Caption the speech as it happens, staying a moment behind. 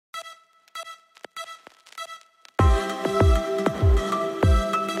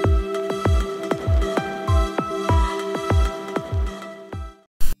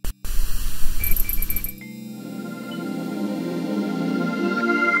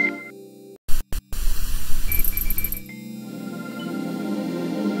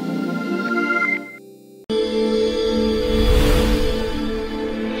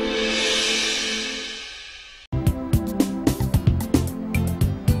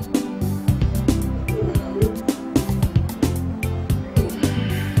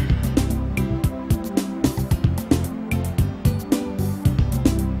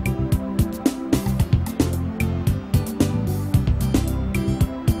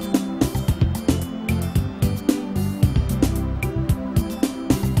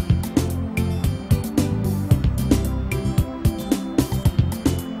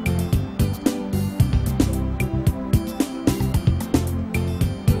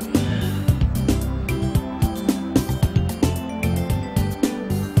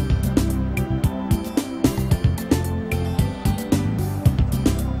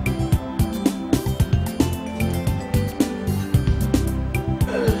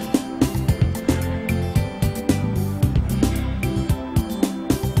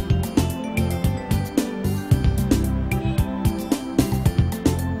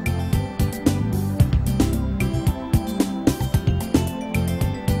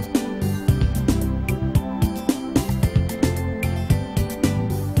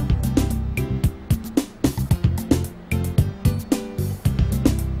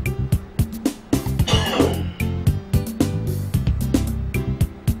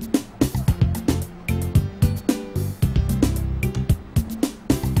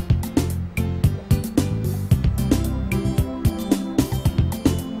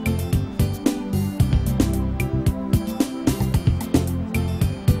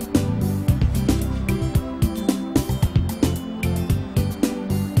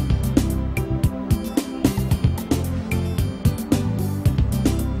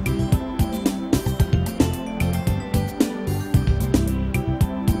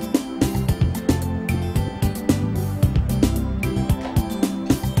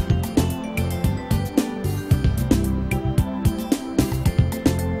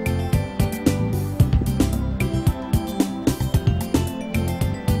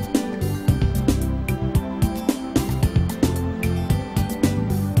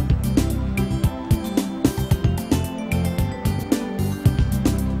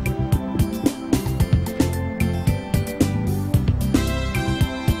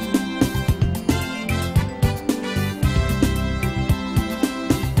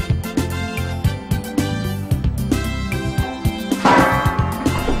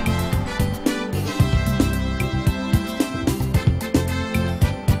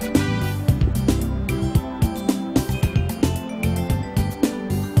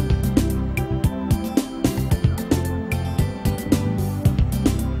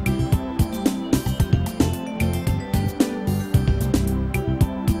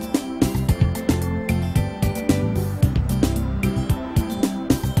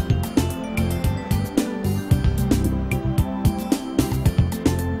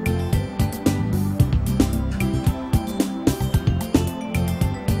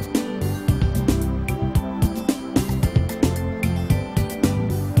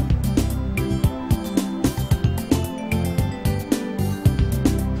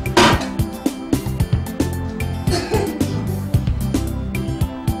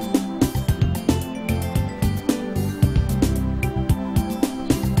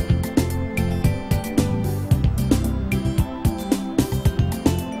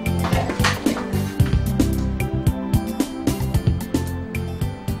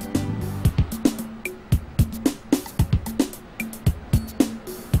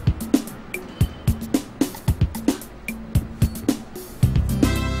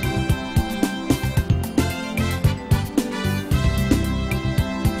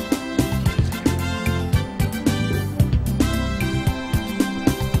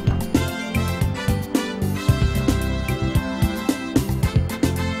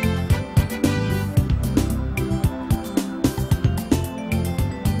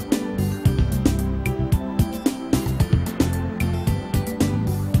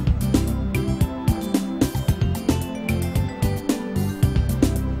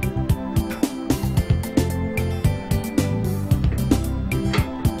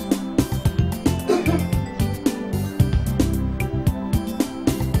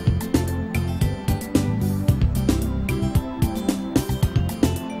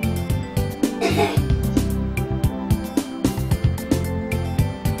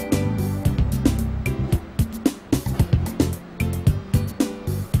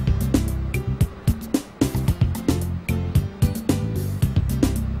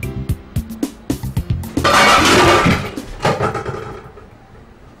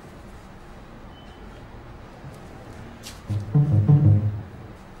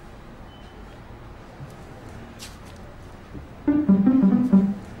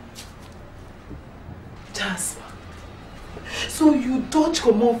rush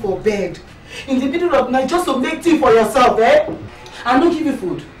come on for bed in the middle of the night just to make tea for yourself, eh? I don't give you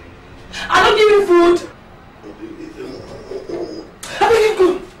food. I don't give you food. I don't give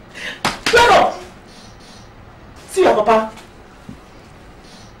you. Get up. See your papa.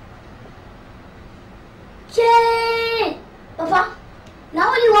 Jay! Papa, now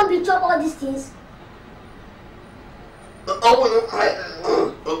only you want me to chop all these things?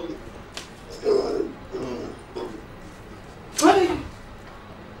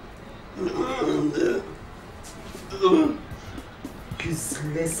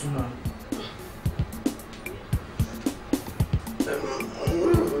 Useless man.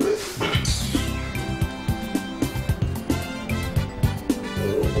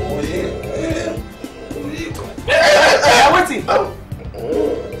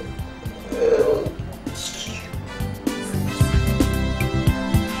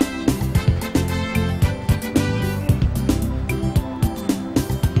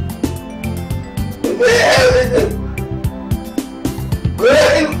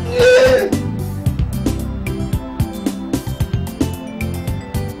 Waiting.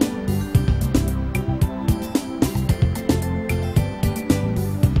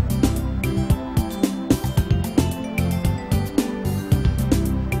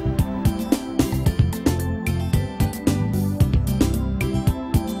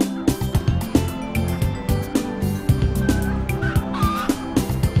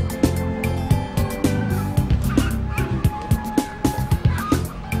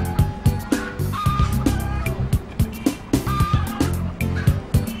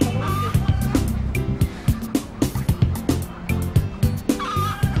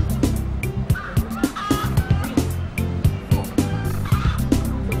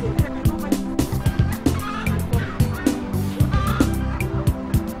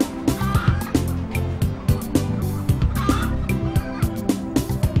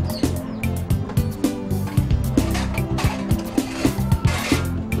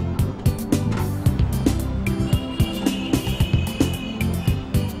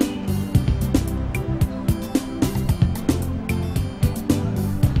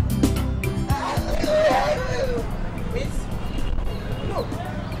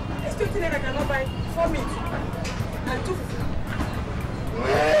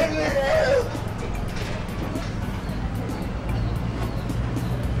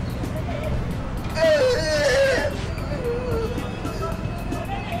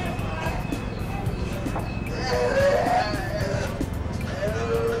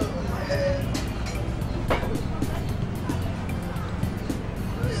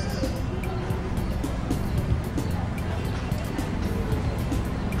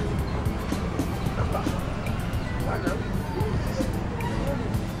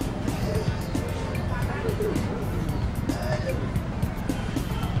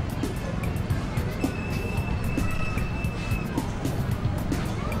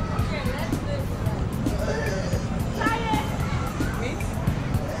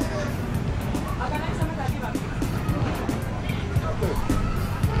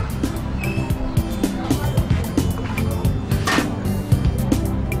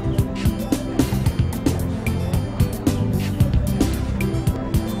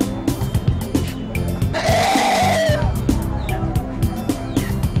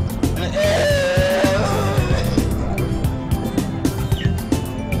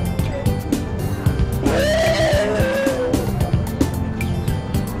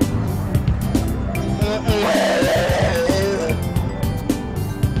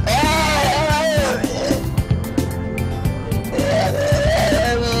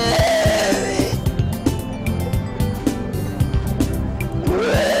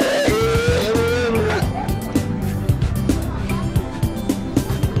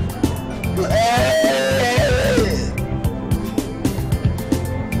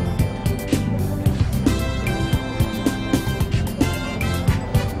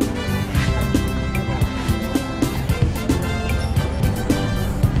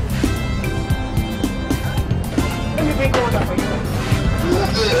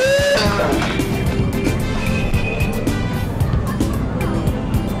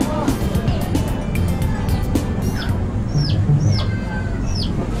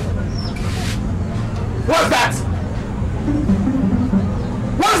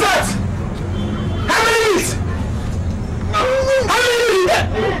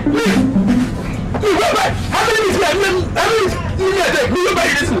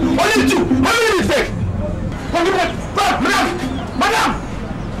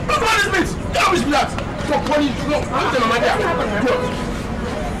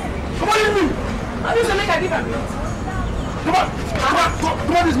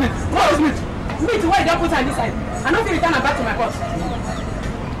 Wait, why don't put her inside? I don't feel return her back to my pot.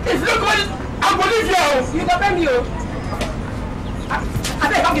 If you don't want it, I'm going to leave you. You don't pay me, oh. I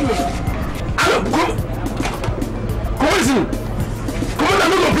beg, don't give me. I don't come. Come on, come on, I'm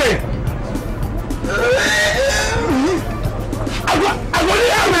not going to pay. I want to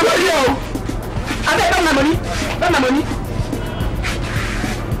have my money, oh. I beg, don't my money. Don't my money.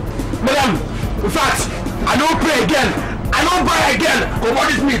 Madam, in fact, I don't pay again. I don't buy again. Come on,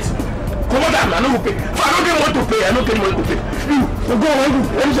 this meat. Come on, I don't pay. If I don't get money to pay, I don't get money to pay. You go on,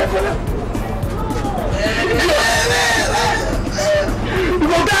 let me check for that. You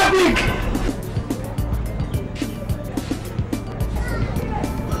go that big.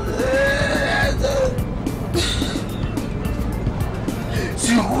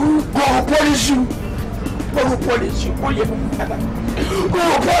 See, go punish you. Go punish you. Go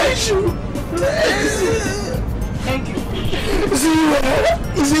punish you. Thank you. See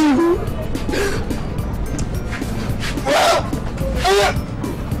you.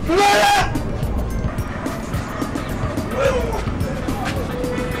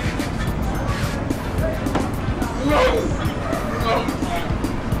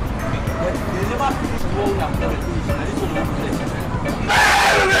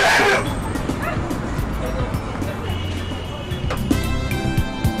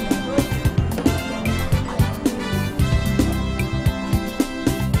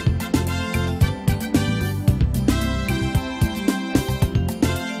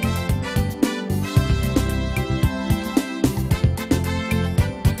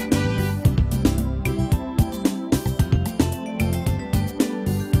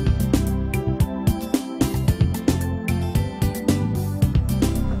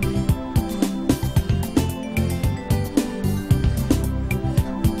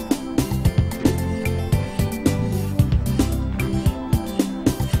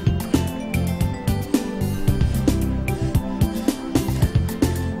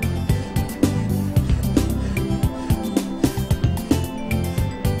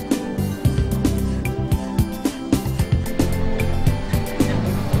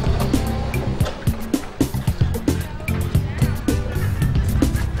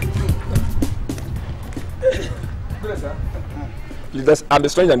 I'm a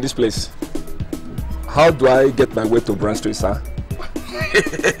stranger in this place. How do I get my way to Brand Street, sir?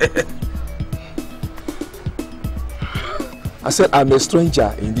 I said I'm a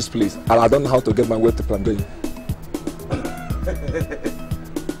stranger in this place and I don't know how to get my way to Plantain.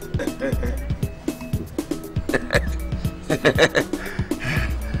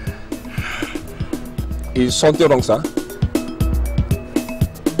 Is something wrong, sir?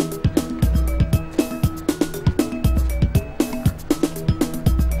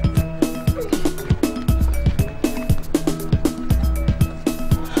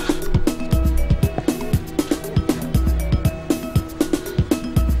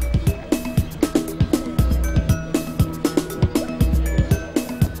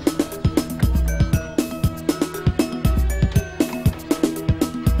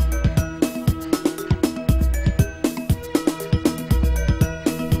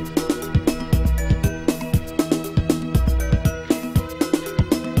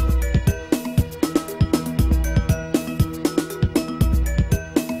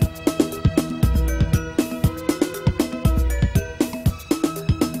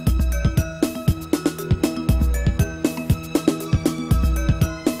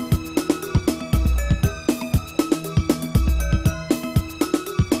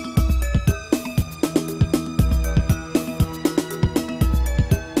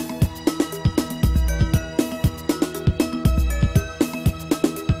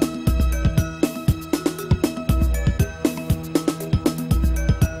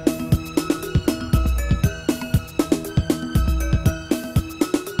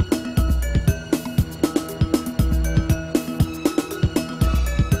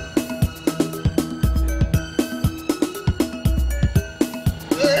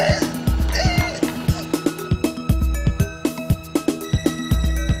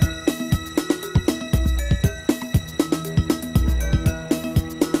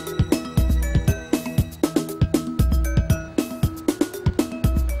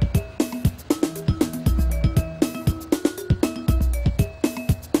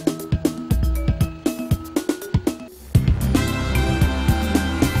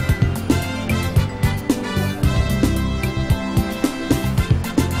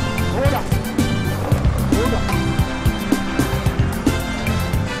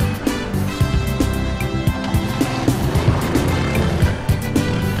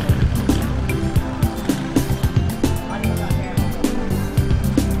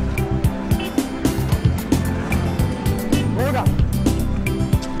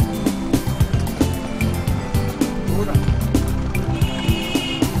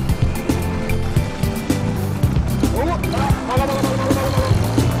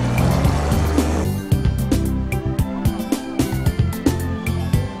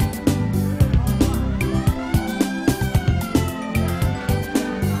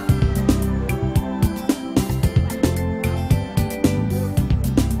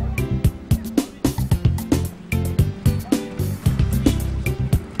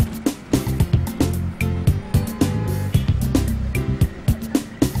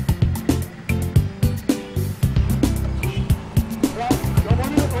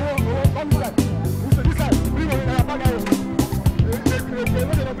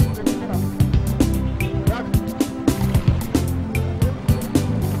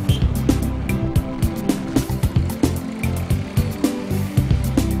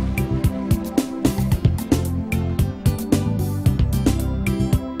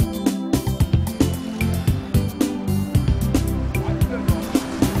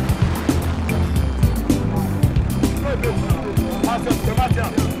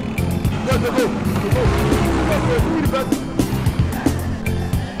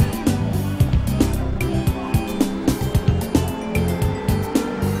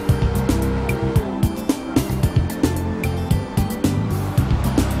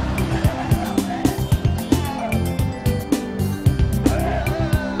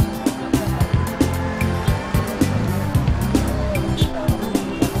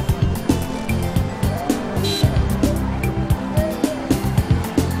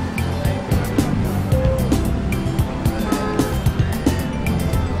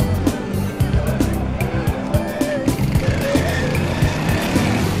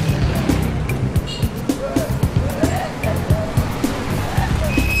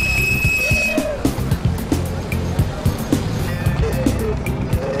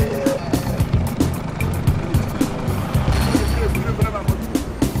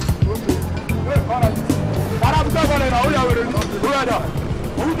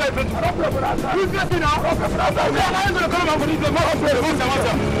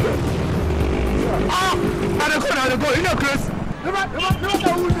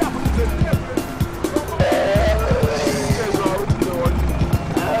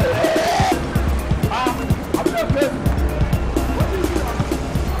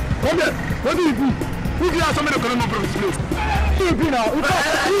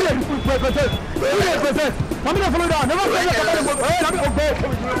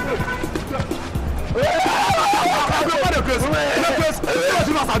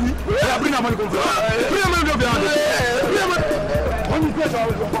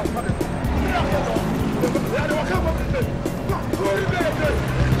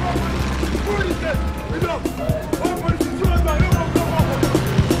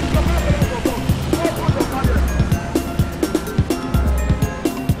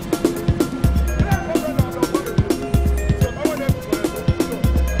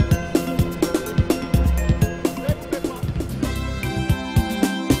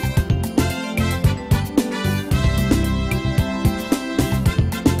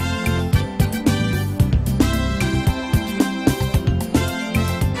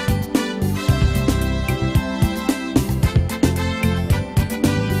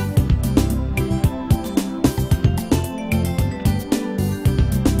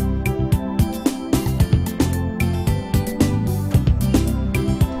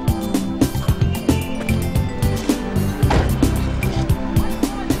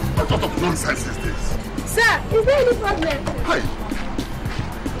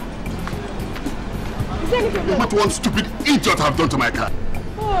 What one stupid idiot have done to my car?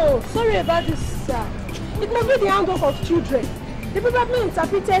 Oh, sorry about this, sir. It must be the handoff of children. They probably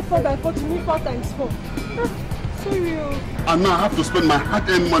interpreted 4x4 to me 4x4. Sorry. And now I have to spend my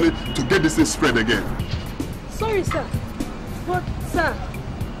hard-earned money to get this thing spread again. Sorry, sir. But, sir,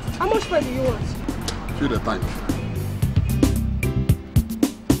 how much money do you want? Feel the time.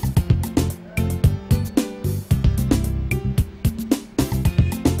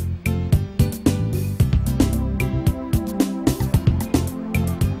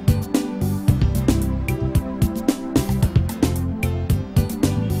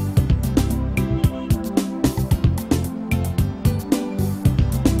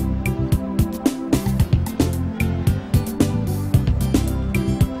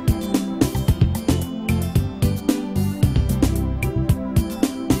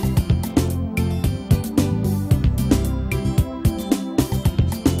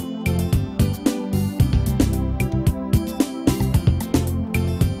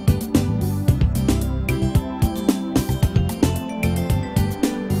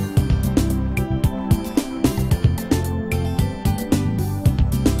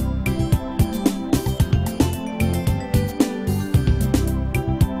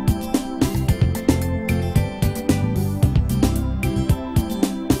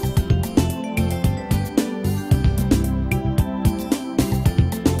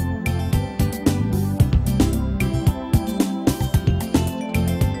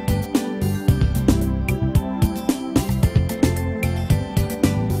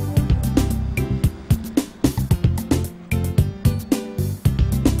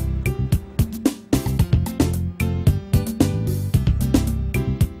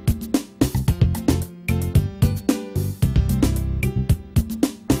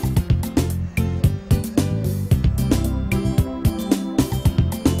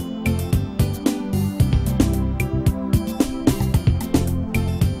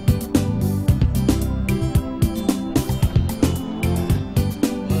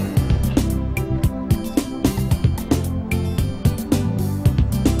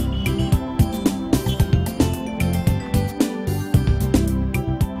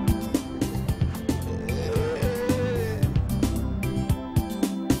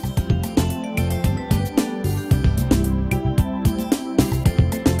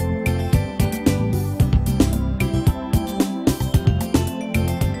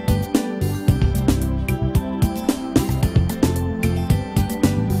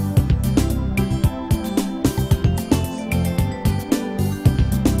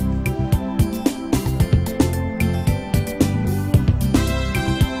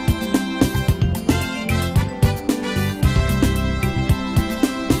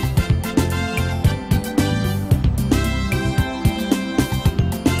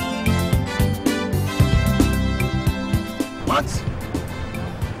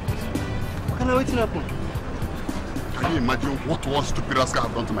 Okana, what's happened? Can you imagine what one stupid rascal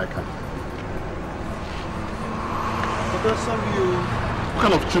have done to my car? But sorry. What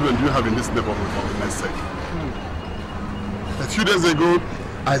kind of children do you have in this neighborhood, for goodness sake? A few days ago,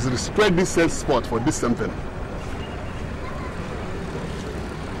 I spread this same spot for this same thing.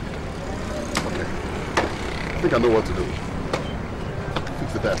 Okay. I think I know what to do.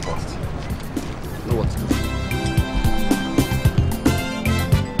 Fix the tire first. I know what to do.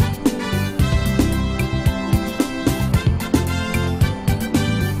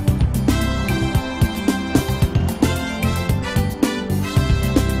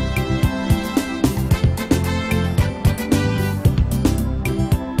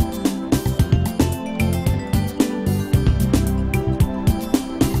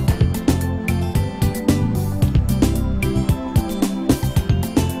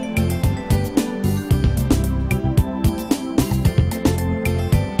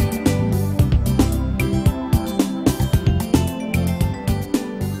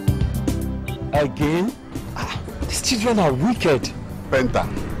 Again? These children are wicked. Penta.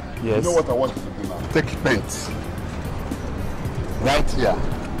 Yes. You know what I want you to do now? Take pence. Right here.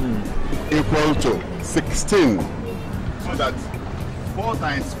 Equal to 16. So that 4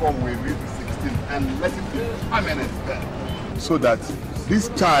 times 4 will reach 16 and let it be permanent there. So that this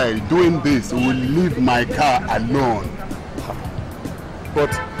child doing this will leave my car alone.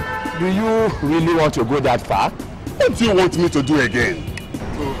 But do you really want to go that far? What do you want me to do again?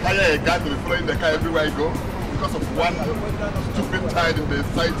 To hire a guy to be following the car everywhere I go because of one stupid child in the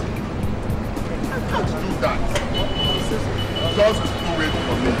society? I can't do that. Just do it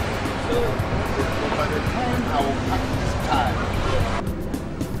for me. By the time I will catch this child,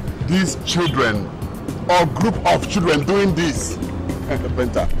 these children or group of children doing this,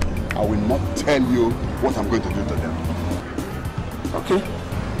 Penta, I will not tell you what I'm going to do to them. Okay.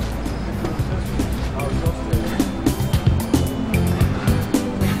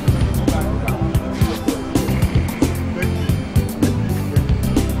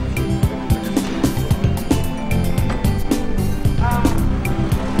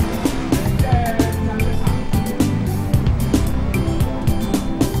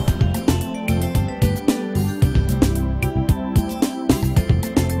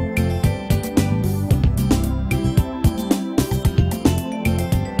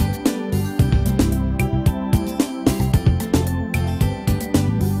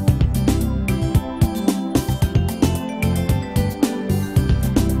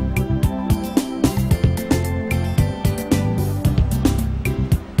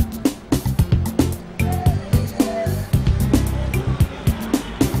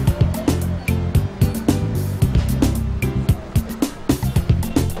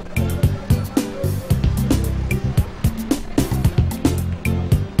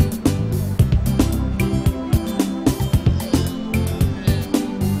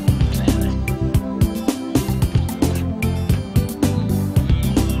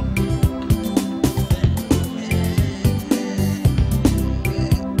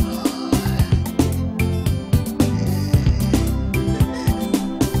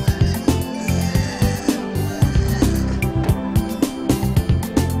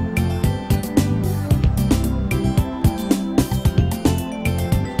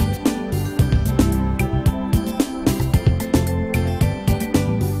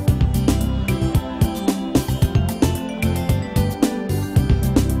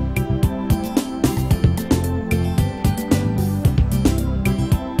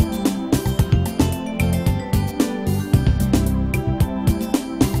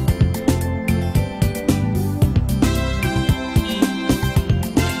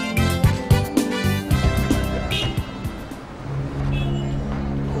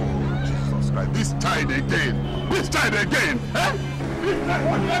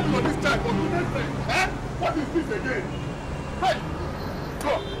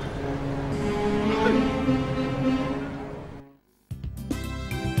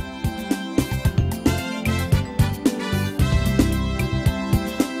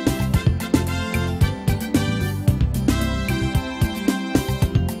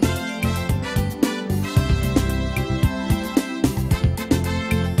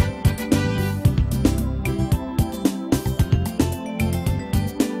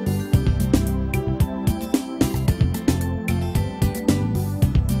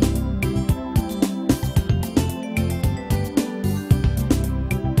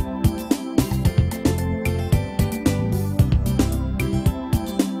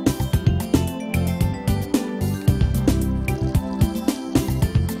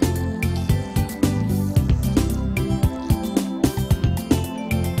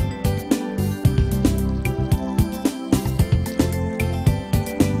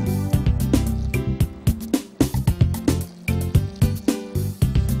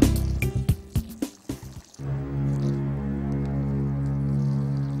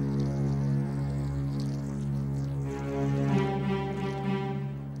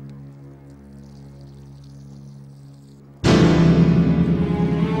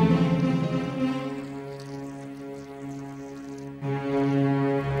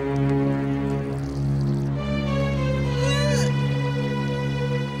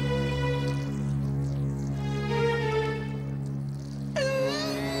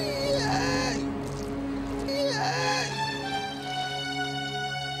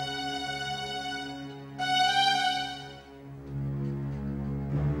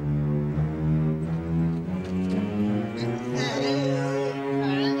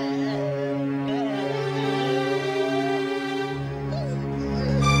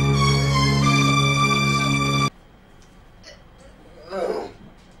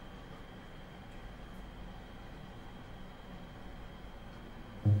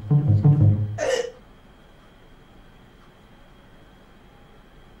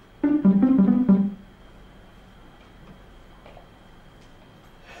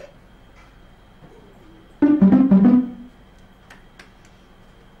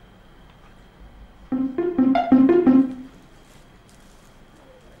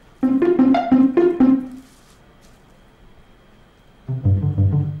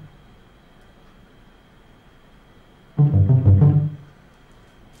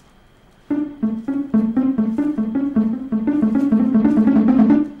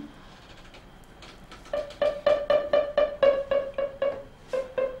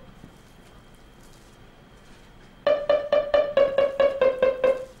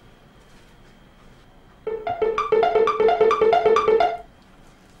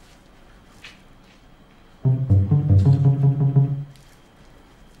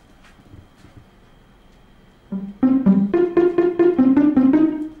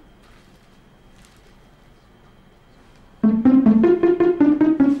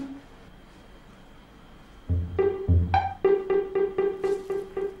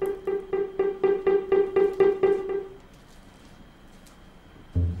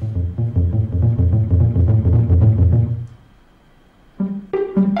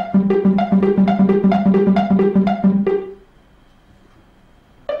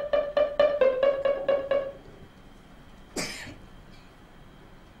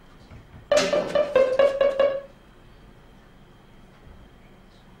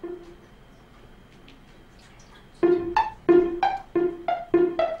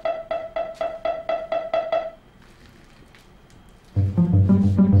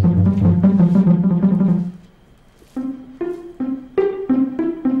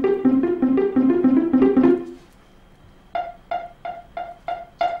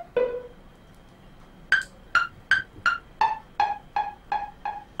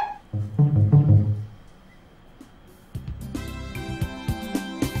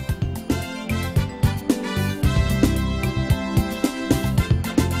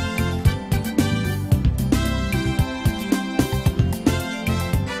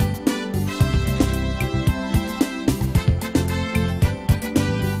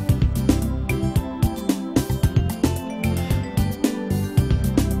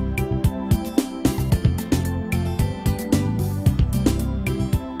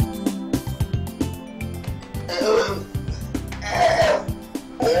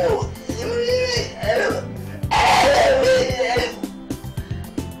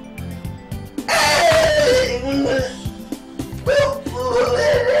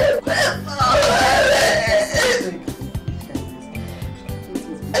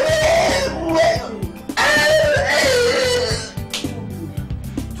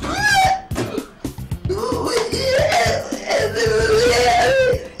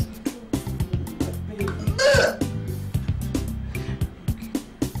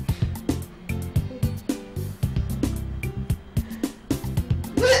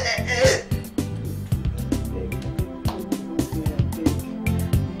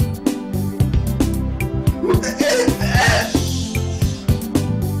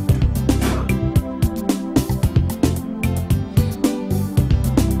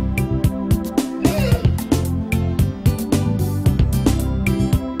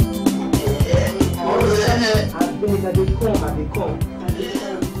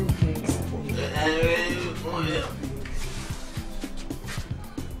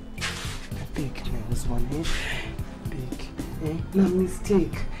 No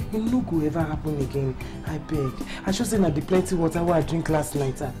mistake. It no go ever happen again. I beg. I should say na the plenty water what I drink last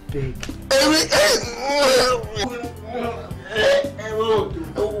night. I beg.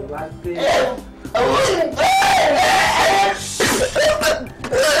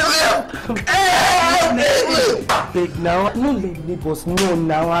 Beg now. No let neighbors know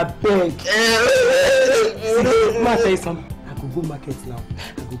now. I beg. See, ma tell you something. I go market now.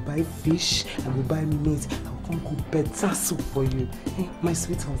 I go buy fish. I go buy meat. I will come cook better soup for you. Hey, my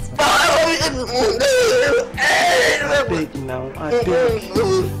sweet husband. I beg now. I beg. I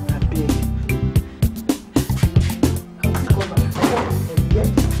beg.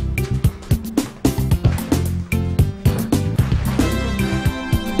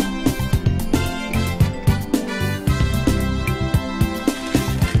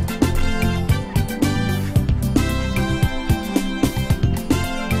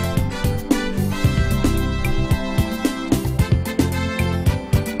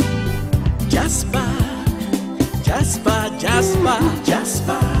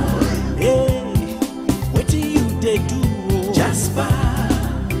 Jasper, hey, what do you they do? Jasper,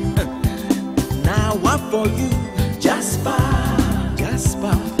 now what for you? Jasper,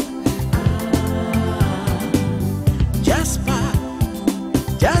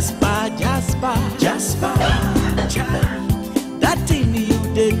 Jasper, that thing you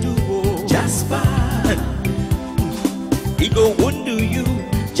they do? Jasper, he go wound you?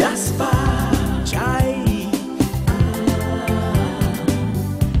 Jasper, child.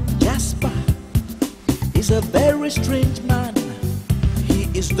 He's a very strange man. He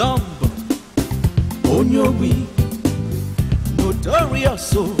is dumb, Onyobi, notorious,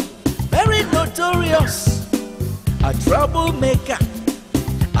 so very notorious. A troublemaker,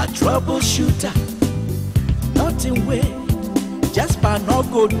 a troubleshooter. Nothing way Jasper no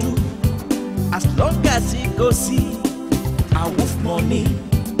go do. As long as he go see a wolf money.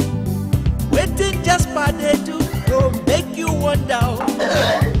 Waiting Jasper they do go make you wonder.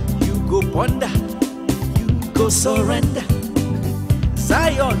 You go ponder. Go surrender.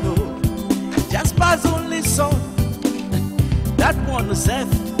 Zion, oh, Jasper's only son. That one self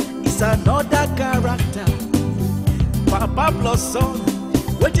is another character. Papa plus son,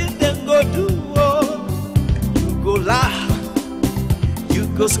 what did them go do? Oh, you go laugh, you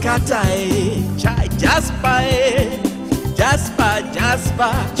go scatter, Chai Jasper, Jasper,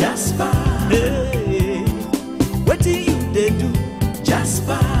 hey, what do you they do?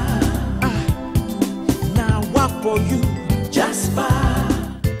 Jasper. For you, Jasper.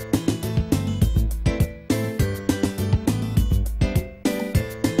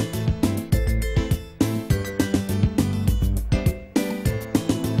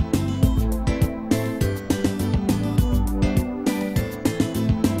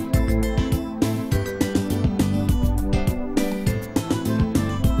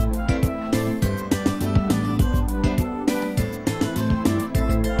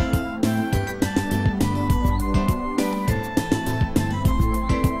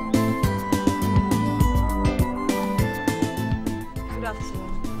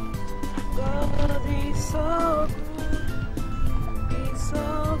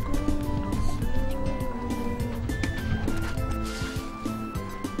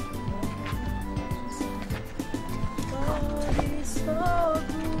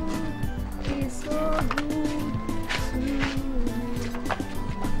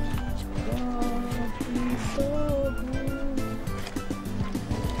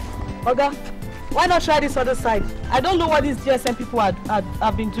 Oga, why not try this other side? I don't know what these GSM people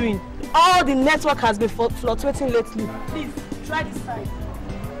have been doing. All the network has been fluctuating lately. Please, try this side.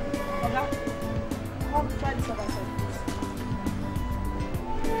 Oga, come try this other side, please.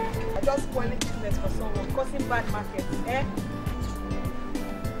 I'm just spoiling business for someone, causing bad market, eh?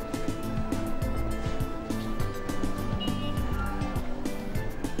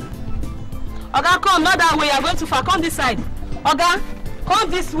 Oga, come, not that way. You're going too far. Come this side. Oga, come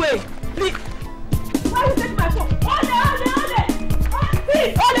this way. Please. Why are you taking my phone? Ole!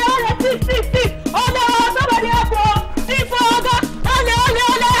 Thief! Thief! Ole! Somebody help me! Thief! Oga! Ole!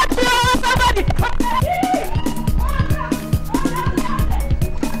 Help me! Somebody!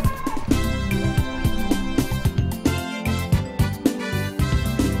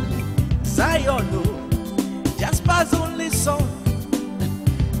 Zion, Jasper's only son.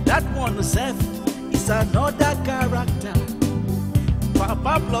 That one self is another character.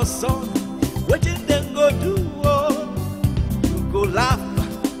 Papa plus son, what did them go do? Oh, you go laugh,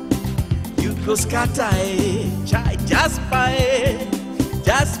 you go scatter, Chai Jasper,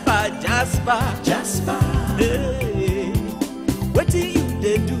 Jasper, hey, what do you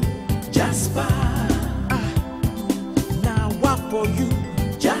they do? Jasper,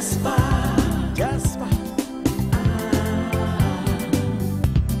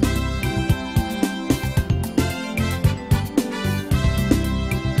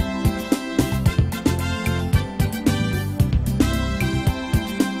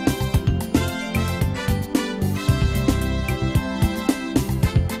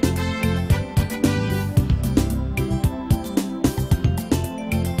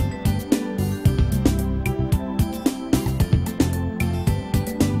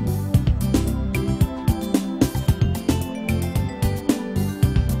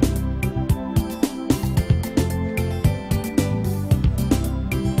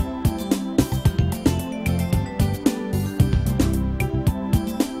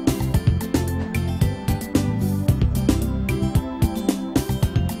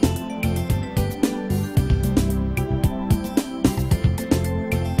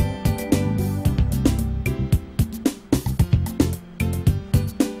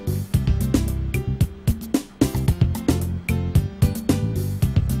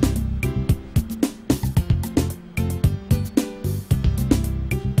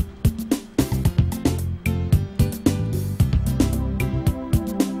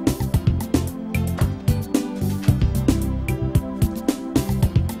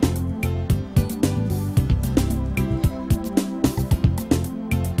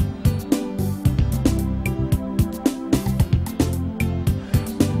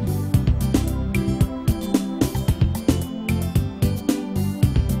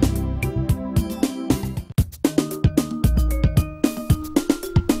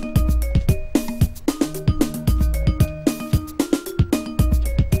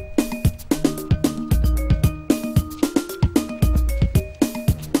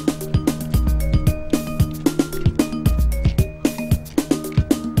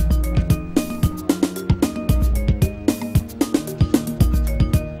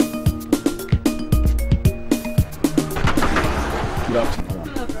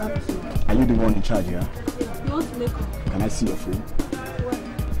 Are you the one in charge here? You want to make up? Can I see your phone?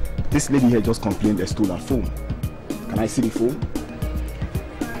 What? This lady here just complained they stole her phone. Can I see the phone?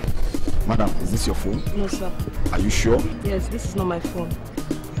 Madam, is this your phone? No, sir. Are you sure? Yes, this is not my phone.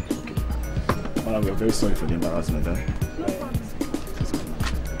 Okay. Madam, we are very sorry for the embarrassment.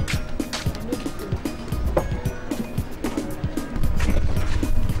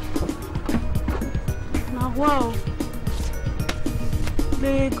 Now, wow.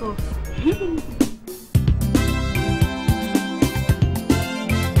 Lagos.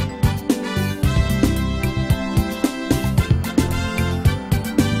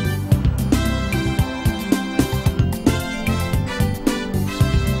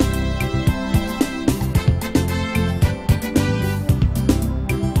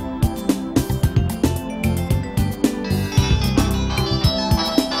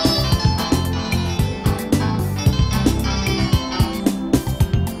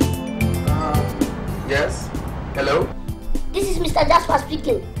 Jasper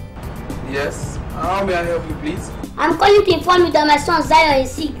speaking. Yes. How may I help you, please? I'm calling to inform you that my son Zion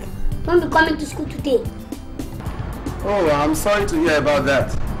is sick. He won't be coming to school today. Oh, I'm sorry to hear about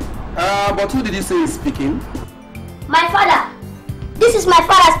that. But who did you say is speaking? My father. This is my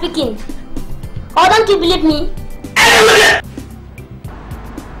father speaking. Oh, don't you believe me?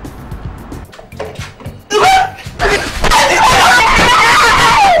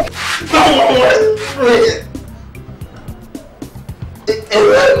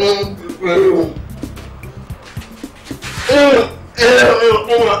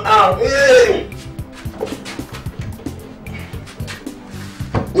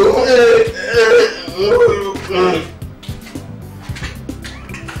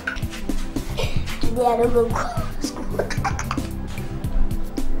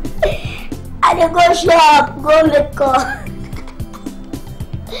 I don't go shop, go make call,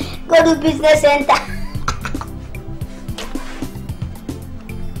 go to business center.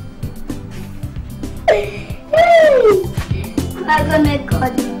 I go make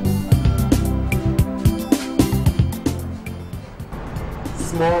call.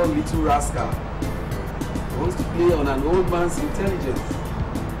 Small little rascal wants to play on an old man's intelligence.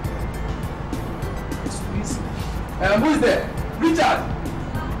 Squeeze. Who is there? Richard!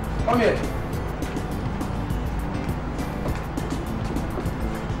 Come here.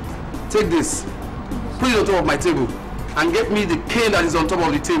 Take this. Put it on top of my table. And get me the cane that is on top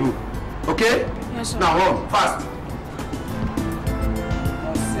of the table. Okay? Yes, sir. Now run, fast.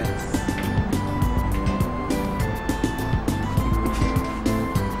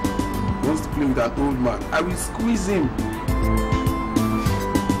 He wants to play with that old man. I will squeeze him.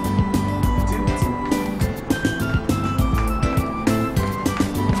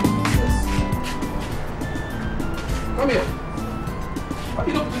 Come here. Why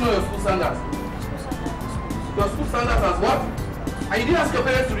you don't put on your school sandals? Your school sandals as what? And you didn't ask your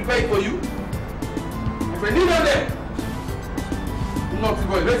parents to repair it for you? If you need on them, naughty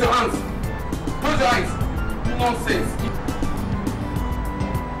boy, raise your hands. Close your eyes. Nonsense.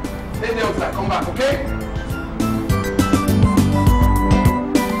 Stay there until I come back, okay?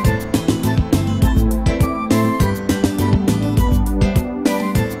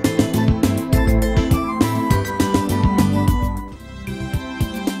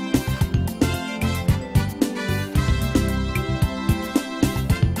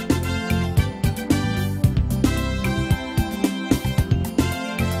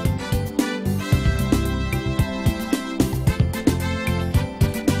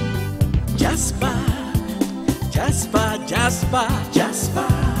 Jasper,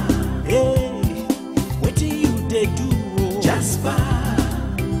 hey, what do you they do? Jasper,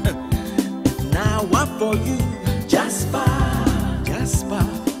 now what for you? Jasper, Jasper,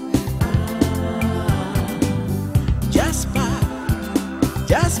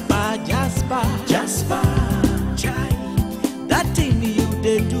 Chai, that thing you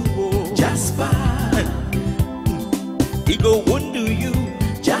they do? Jasper, he go wound do you?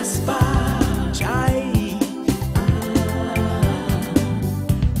 Jasper, Chai.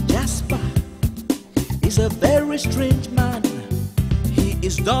 He's a very strange man. He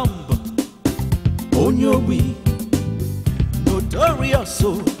is dumb on your way. Notorious,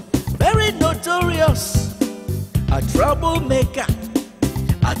 so very notorious. A troublemaker,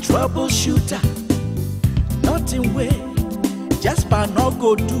 a troubleshooter. Nothing way Jasper not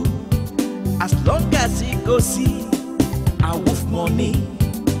go do. As long as he go see a wolf money.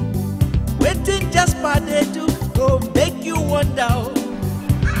 Waiting Jasper they do go make you wonder.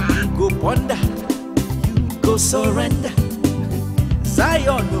 You go ponder. Go surrender.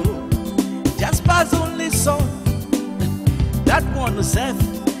 Zion, oh, Jasper's only son. That one self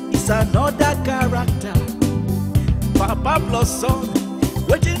is another character. Papa plus son,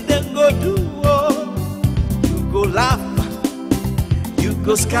 wetin dem go do? Oh, you go laugh, you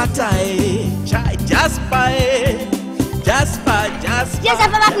go scatter, Chai Jasper, Jasper. Just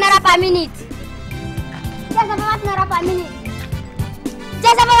have naira per minute. Just have naira per minute.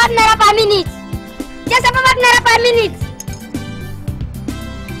 Just have naira per minute. Just have naira per minute.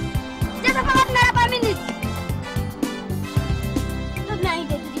 Just have naira per minute. Don't mind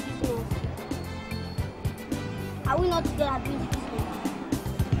to do the business. Are we not together doing the business?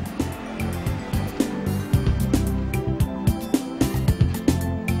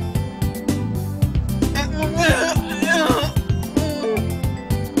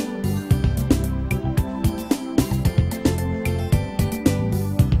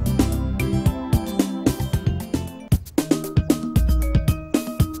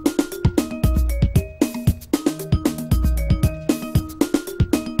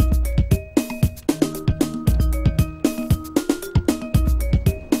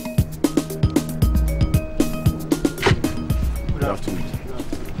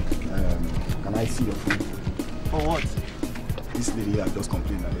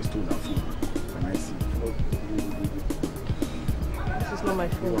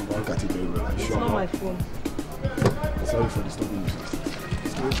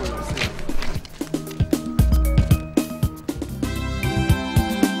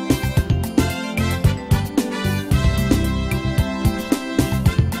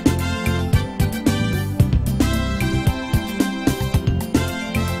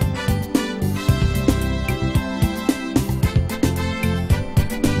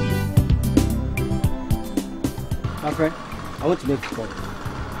 I want to make a call.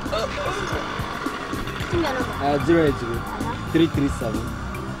 080 337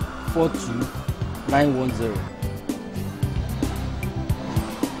 42910.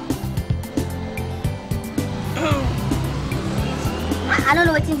 I don't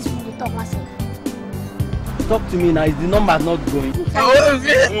know what this will talk myself. Talk to me now. Is the number not going?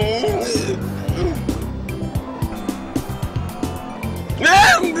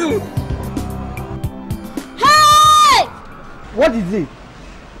 What is it?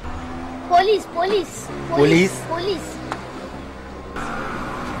 Police.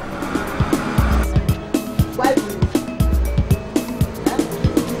 Why?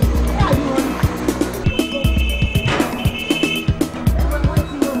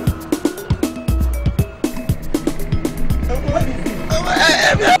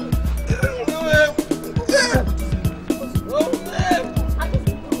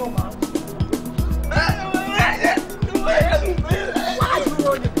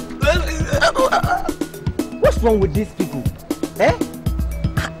 What's wrong with these people? Eh?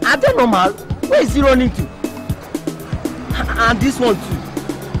 Are they normal? Where is he running to? And this one too.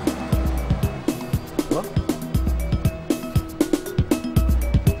 What?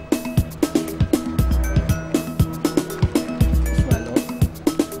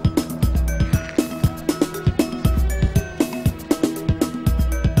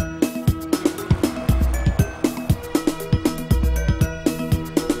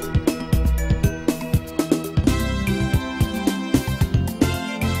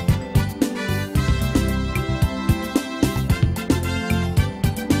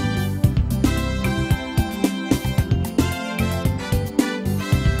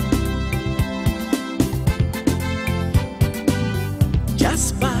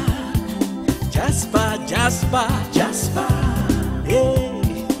 Jasper, hey,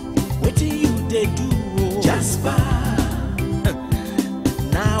 what do you they do? Jasper,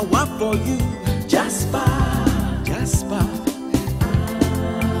 now what for you? Jasper,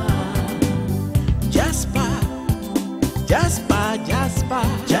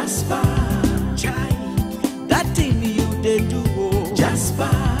 Jasper, Chai, that thing you they do?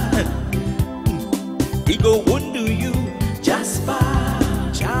 Jasper, he go wound you, Jasper,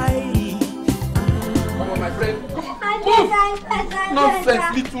 Chai. My friend, come on, move! Nonsense,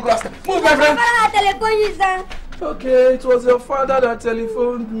 little rascal. Move, my friend! Okay, it was your father that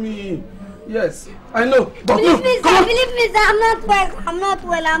telephoned me. Yes, I know. But believe me, sir, I'm not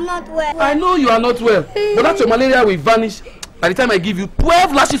well. I know you are not well, but that your malaria will vanish by the time I give you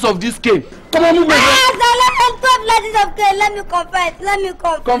 12 lashes of this cane. Come on, move, my friend. 12 lashes of cane. Let me confess.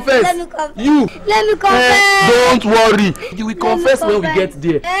 Confess. You. Let me confess. Don't worry. You will confess when we get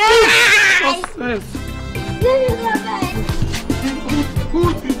there. Nonsense. Who do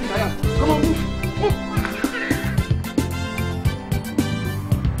you think I am? Come on, move.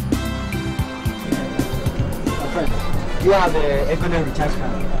 My friend, you have the Ogbonna recharge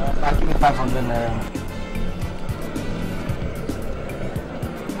card. I'll give you 500 naira.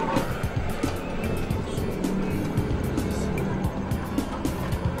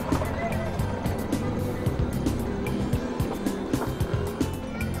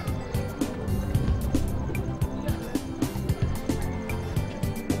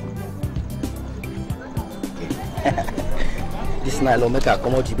 This night, no make her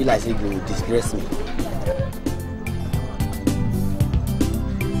come out to be like say you disgrace me.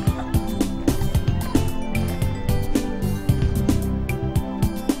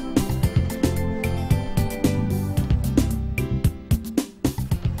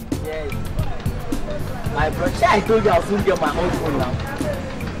 Yes. My brother, I told you I'll soon get my own phone now.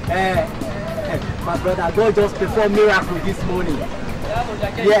 My brother, God just performed miracle this morning.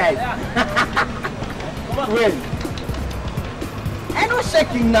 Yes. Well, I'm not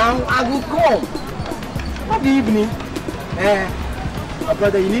shaking now. I will come. Good evening. My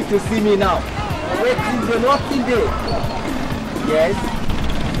brother, you need to see me now. Waiting there, nothing there. Yes.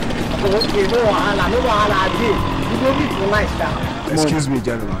 Okay, no wahala, you go meet for nice time. Excuse me,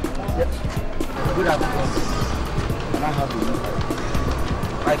 gentlemen. Yep. Good afternoon. Can I have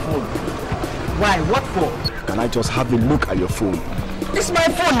my phone? Why? What for? Can I just have a look at your phone? It's my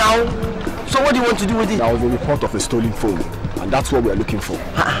phone now. So what do you want to do with it? There was a report of a stolen phone, and that's what we are looking for.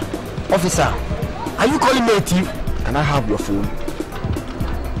 Officer, are you calling me a thief? Can I have your phone?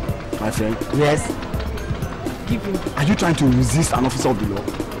 My friend? Yes. Give me. Are you trying to resist an officer of the law?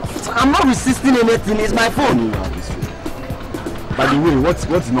 Officer, I'm not resisting anything. It's my phone. You have this phone. By the way, what's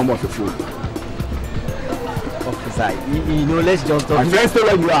the number of your phone? Officer, you know, let's just talk. My friend, stay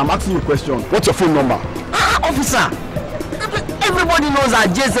where you are. I'm asking you a question. What's your phone number? Officer, everybody knows that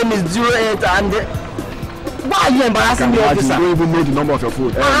JSM is 08 and... why are you embarrassing me, officer? You don't even know the number of your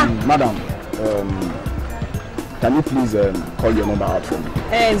phone. Madam, can you please call your number out for me?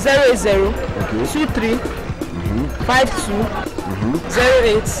 080 23 52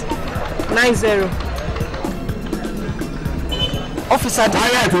 08 90. Officer,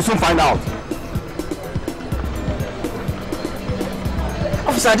 we'll soon find out.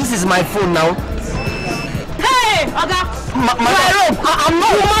 Officer, this is my phone now. Hey, Oga! I'm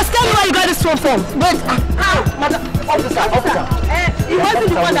not. You must tell me where you got this phone from. Wait, Madam, officer. He wasn't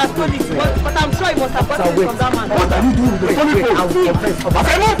the one that stole it, but I'm sure he must have gotten it from that man. What are you doing with the phone? I'll confess. I'll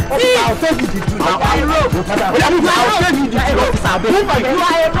tell you the truth. I'll tell you the truth, officer. You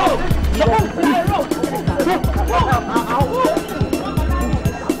are a rogue. You are a rogue.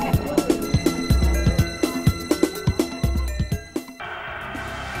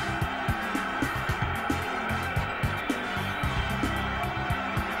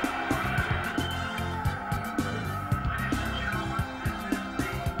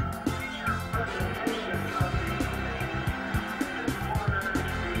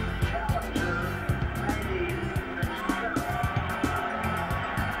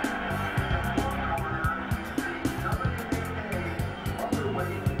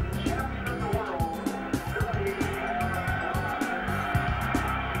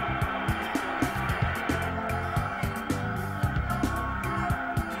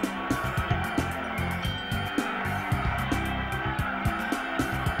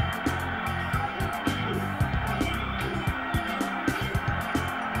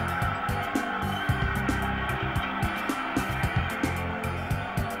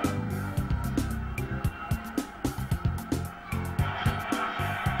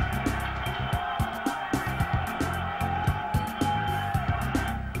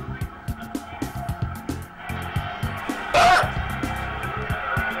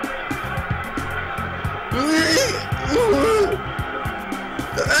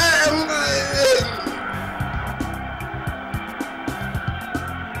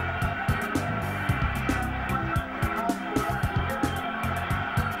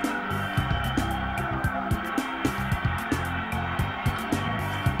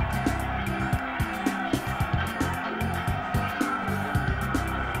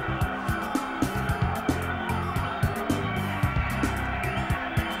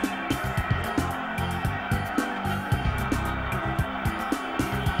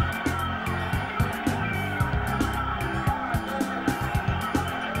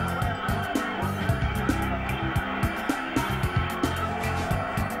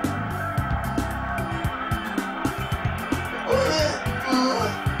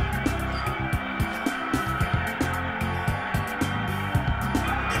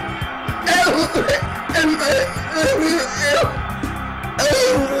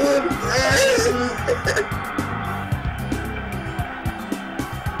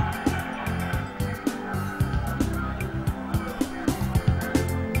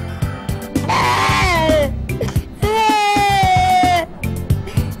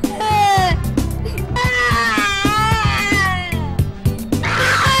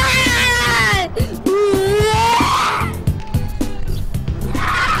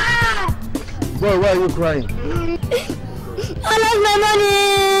 Why are you crying? I lost my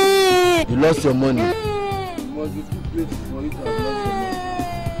money! You lost your money? wait for you to have lost your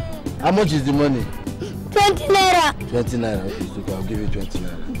money. How much is the money? 20 naira. 20 naira. Okay, so I'll give you 20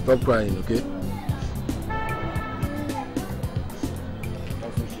 naira. Stop crying, okay?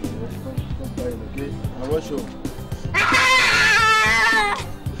 Stop crying, okay? I'll rush home.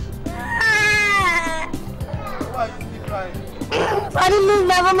 Why are you still crying? If I didn't lose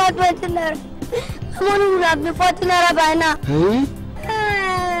my 20 naira, my money would have been 40 naira by now. Hmm?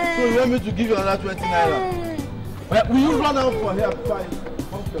 So you want me to give you another 20 naira? Well, will you run out for help? Fine.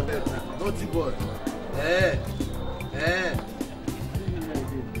 Come to your head now. Naughty boy.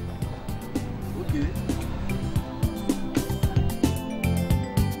 Okay.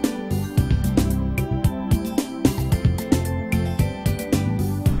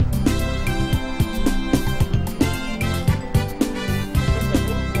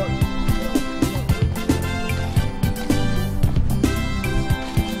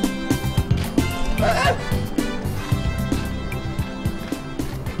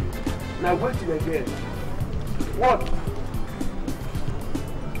 Now wait till again. What?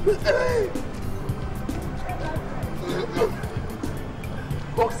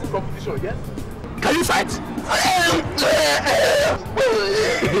 Boxing competition, yes? Can you fight?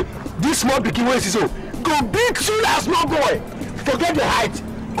 This small pikin wey see so go beat you like small boy. Forget the height.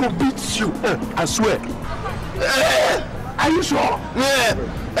 Go beat you. I swear. Are you sure?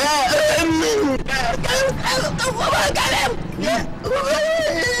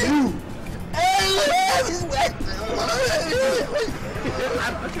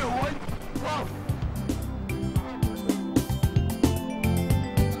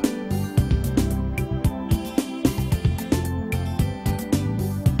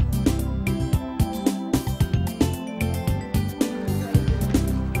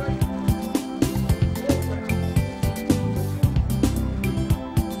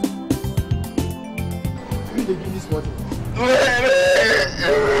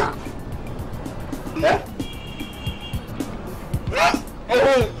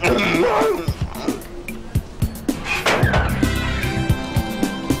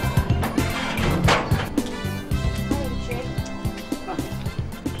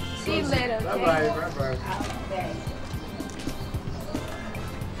 See you later. Bye-bye.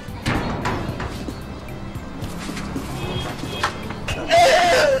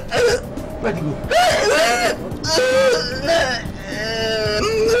 Where'd you go?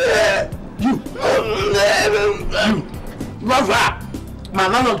 You! Brother! My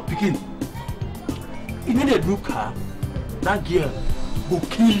landlord picking. You need a new car. That girl will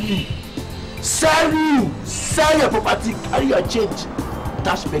kill you. Sell you! Sell your property, carry your change.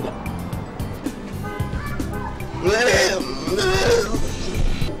 Dash beggar.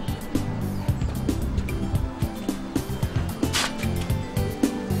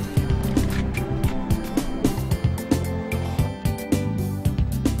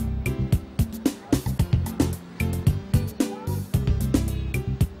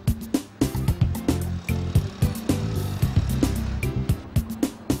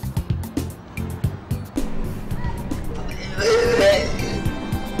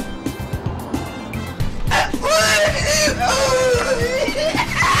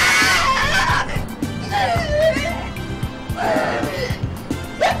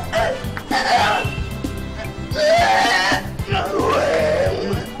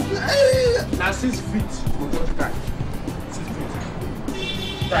 Now 6 feet will not die. 6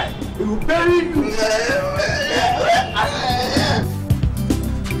 feet. Die. It will bury you.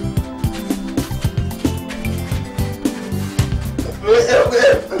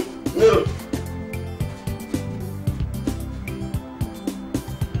 No.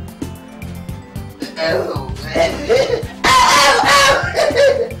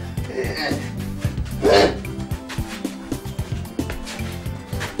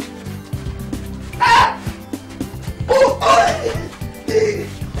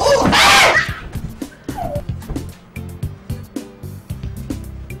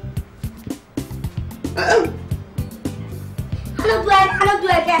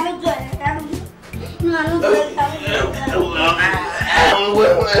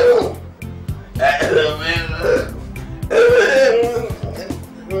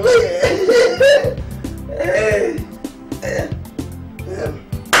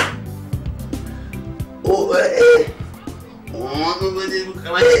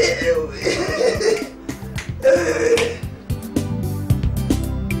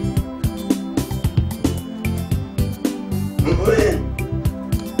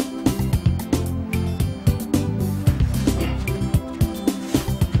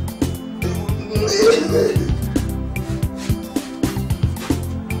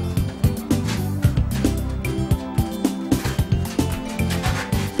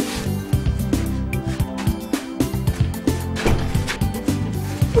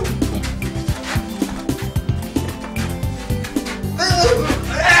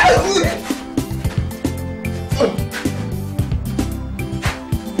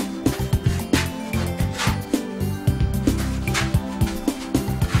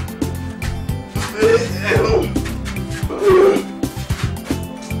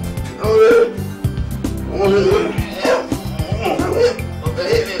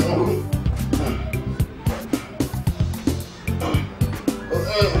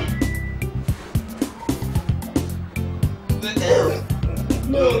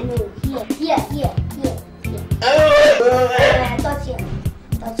 No. Here.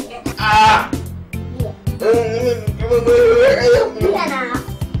 Touch here. Ah! Here.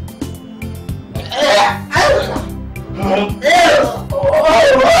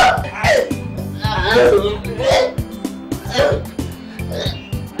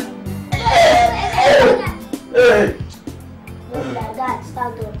 Look like that.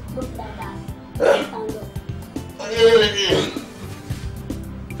 Stand up. Look like that. Stand up.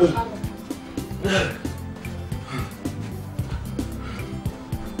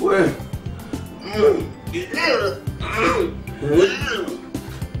 Where?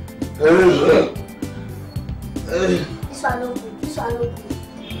 This one no good.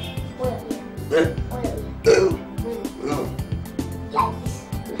 Where? Like this.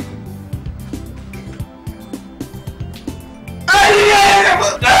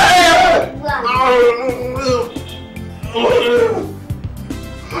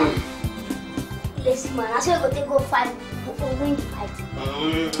 Listen, man, I said we go fight, win the fight.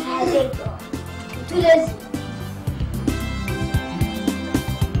 I said, too lazy.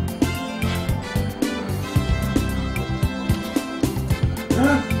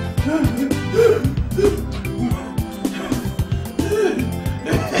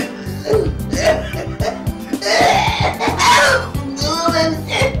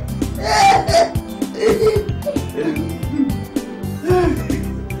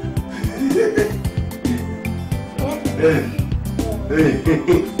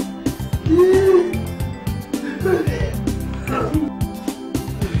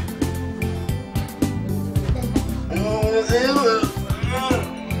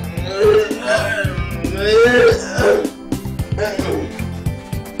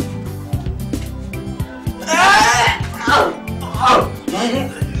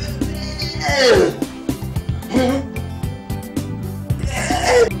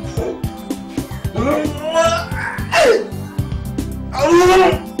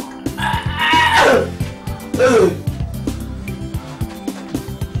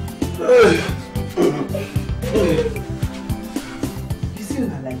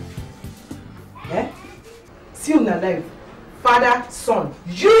 Father, son,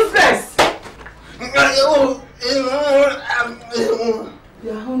 useless!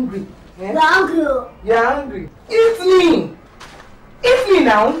 You're hungry. Eh? You're hungry. Eat me! Eat me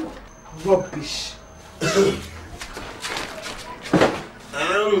now! Rubbish.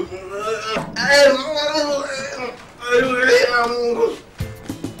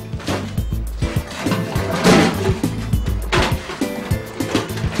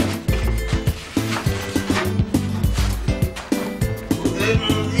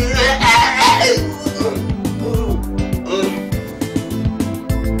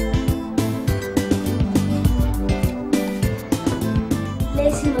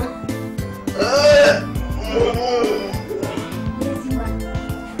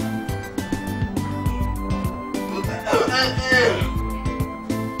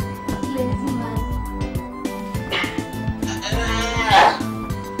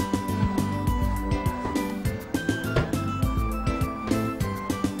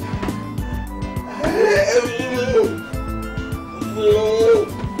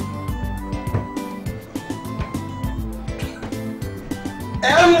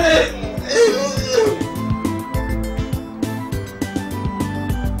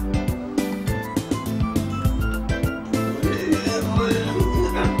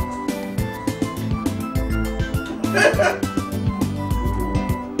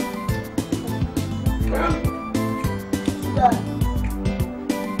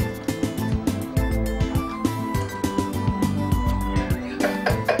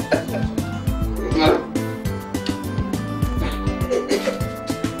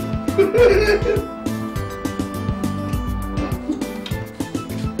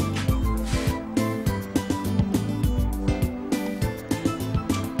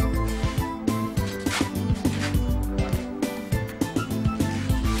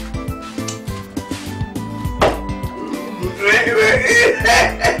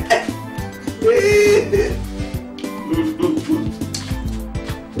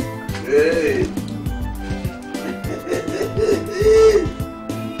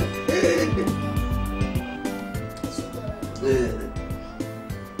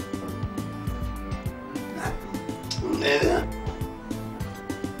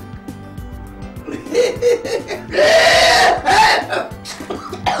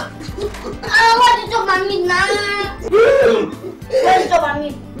 What did you want me now? What did you want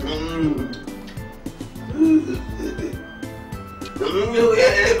me?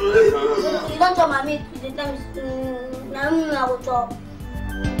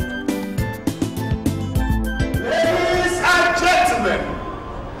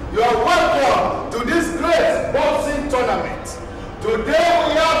 You are welcome to this great boxing tournament. Today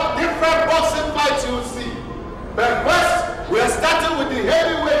we have different boxing fights you will see. But first, we are starting with the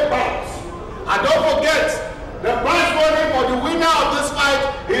heavyweight bouts. And don't forget, the prize money for the winner of this fight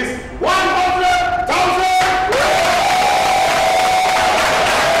is 100,000.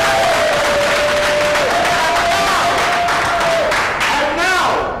 And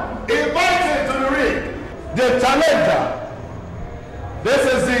now, invited to the ring, the challenger. This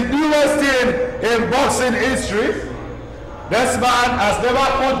is the newest thing in boxing history. This man has never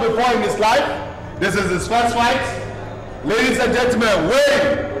fought before in his life. This is his first fight. Ladies and gentlemen,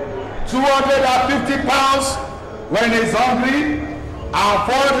 weighing 250 pounds when he's hungry and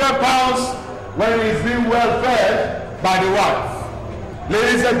 400 pounds when he's being well fed by the wife.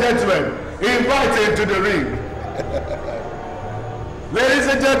 Ladies and gentlemen, invite him to the ring. Ladies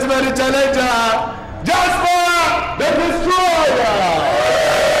and gentlemen, the challenger, Jasper the Destroyer!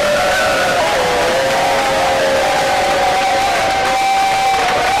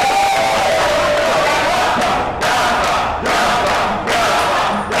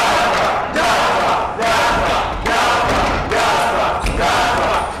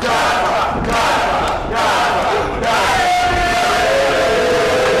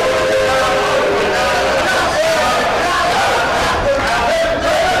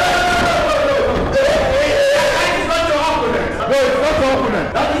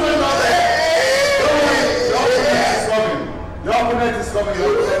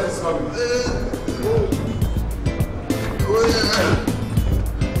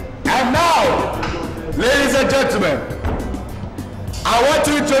 And now, ladies and gentlemen, I want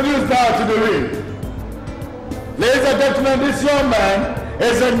to introduce now to the ring. Ladies and gentlemen, this young man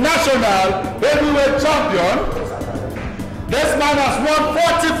is a national heavyweight champion. This man has won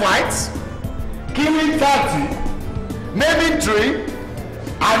 40 fights, killing 30, naming 3,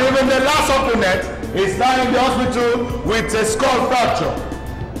 and even the last opponent is now in the hospital with a skull fracture.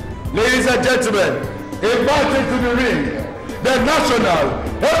 Ladies and gentlemen, invited to the ring, the national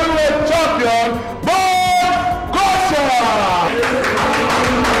heavyweight champion,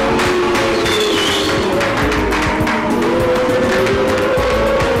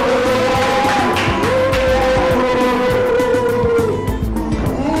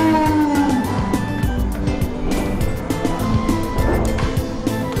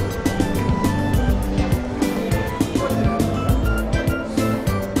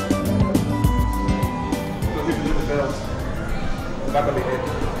 Back of the head.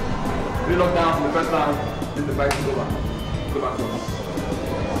 3 lockdowns in the first round, then the fight is over. Go back to home.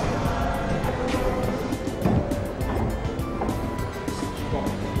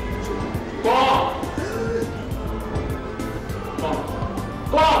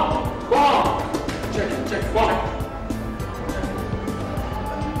 Check.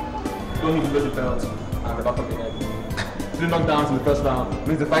 Don't need to lose the belt and the back of the head. 3 knockdowns in the first round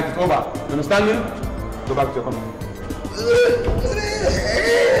means the fight is over. You understand me? Go back to your corner.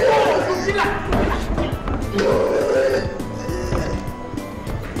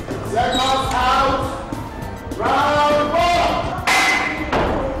 Seconds out. Round 1.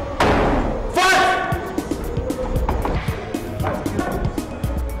 Fight!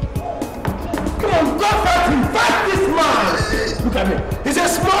 Come on, go fight him. Fight this man. Look at me. He's a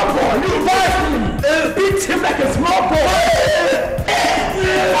small boy. You fight him. Beat him like a small boy.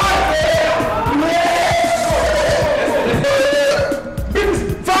 Fight him.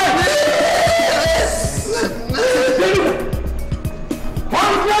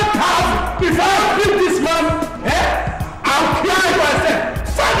 If I beat this man, I'll cry myself.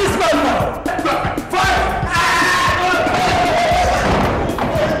 Fight this man now. Fight.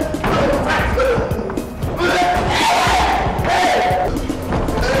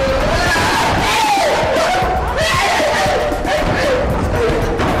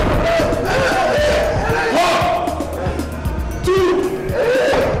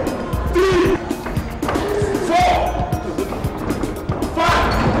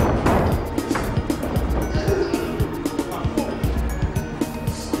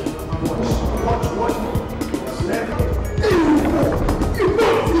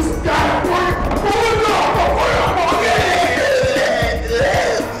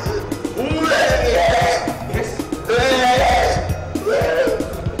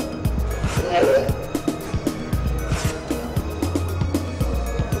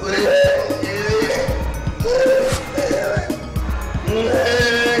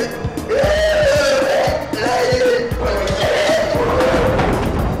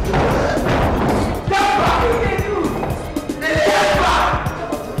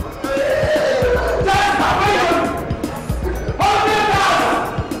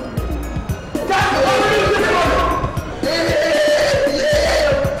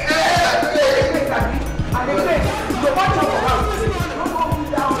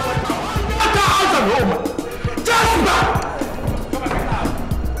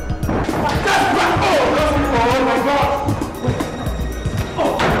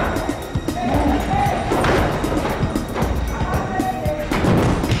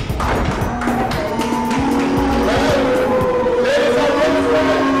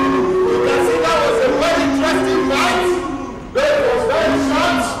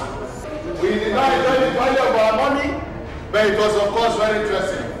 very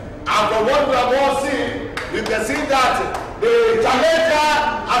interesting. And from what we have all seen, you can see that the challenger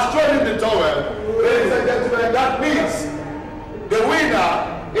has thrown in the towel. Ladies and gentlemen, that means the winner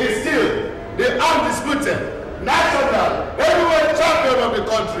is still the undisputed national heavyweight champion of the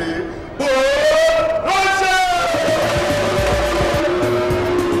country, Russia!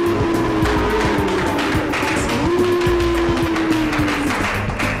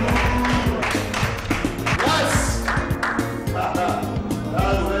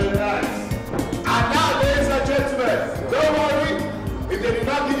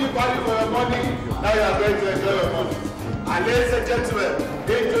 Now you are going to enjoy your money. And ladies and gentlemen,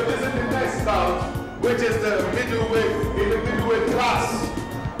 introducing the next bout, which is the middleweight in the middleweight class.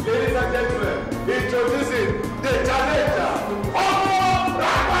 Ladies and gentlemen, introducing the challenger, Ogbonna!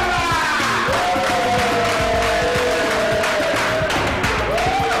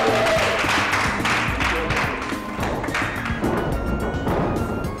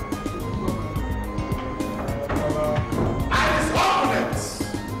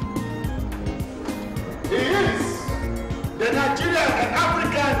 The Nigerian and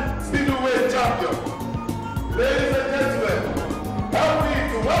African middleweight champion. Ladies and gentlemen, help me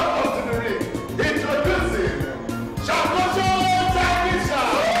to welcome to the ring, introducing Jasper.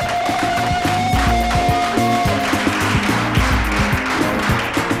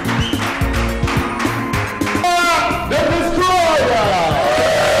 The Destroyer!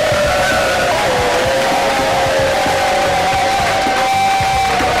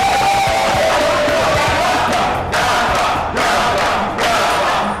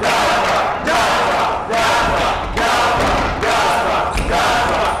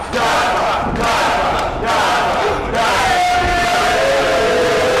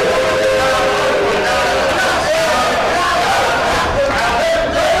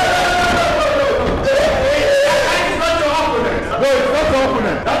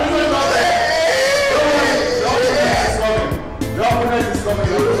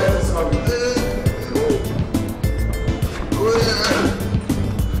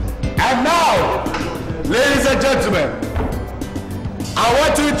 Gentlemen, I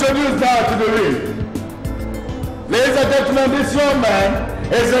want to introduce now to the ring. Ladies and gentlemen, this young man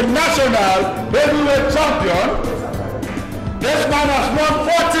is a national heavyweight champion. This man has won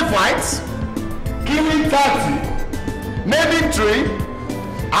 40 fights, killing 30, maybe 3,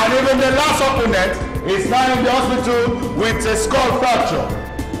 and even the last opponent is now in the hospital with a skull fracture.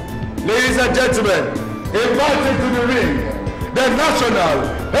 Ladies and gentlemen, invited to the ring, the national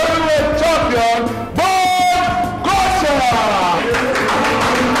heavyweight champion,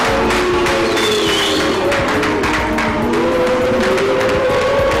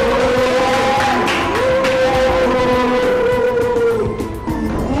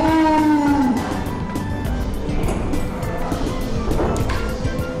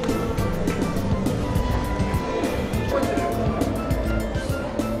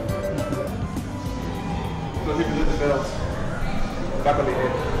 back on the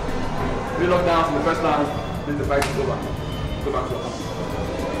head. 3 knockdowns in the first round, then the fight is over. Go back to your house.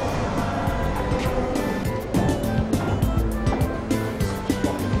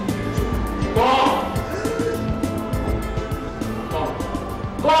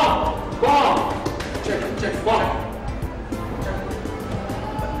 Check,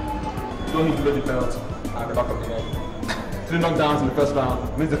 You don't need to let the belt at the back of the head. 3 knockdowns in the first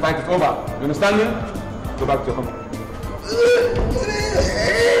round, means the fight is over. You understand me? Go back to your home.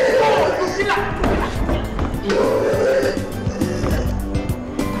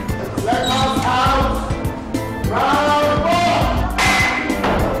 Let us out. Round 1.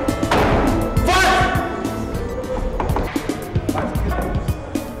 Fight!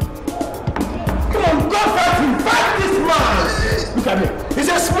 Come on, go fight him. Fight this man. Look at me. He's a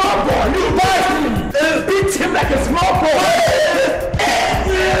small boy. You fight him. Beat him like a small boy.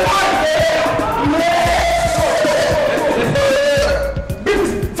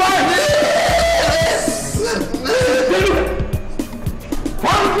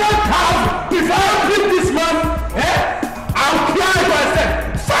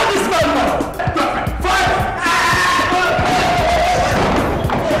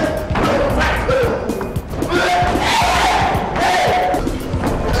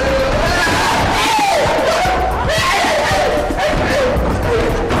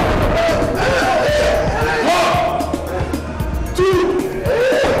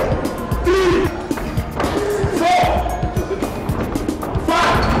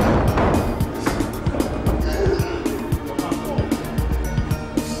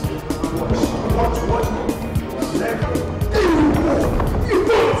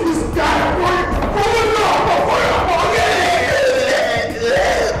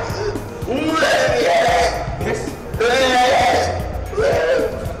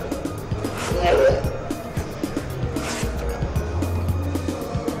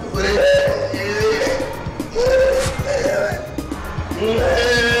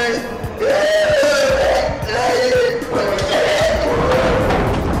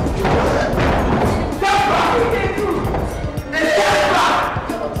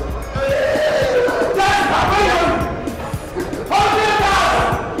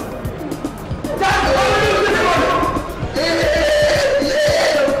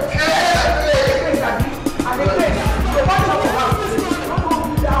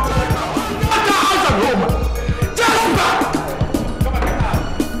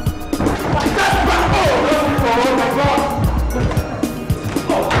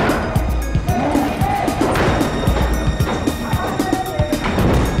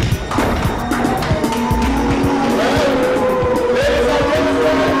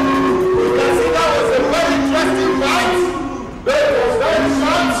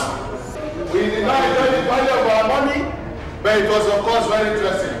 But it was of course very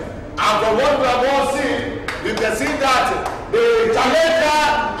interesting. And from what we have all seen, you can see that the challenger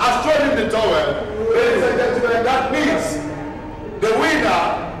has thrown in the towel. Ladies and gentlemen, that means the winner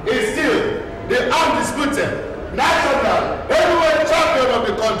is still the undisputed national heavyweight champion of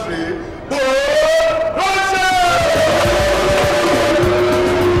the country, Russia!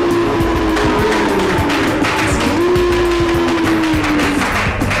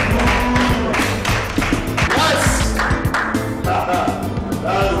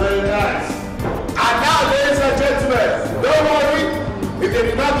 They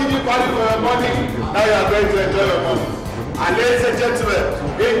did not give you value for your money. Now you are going to enjoy your money. And ladies and gentlemen,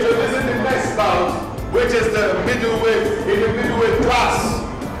 introducing the next bout, which is the middleweight in the middleweight class.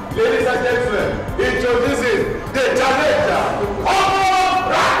 Ladies and gentlemen, introducing the challenger, Ogbonna!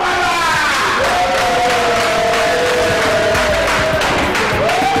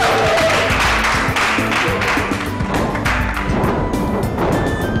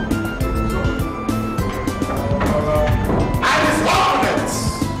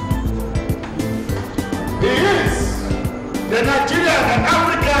 The Nigerian and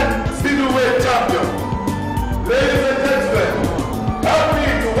African middleweight champion. Ladies and gentlemen, help me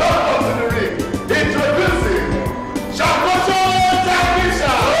to welcome to the ring, introducing Jasper.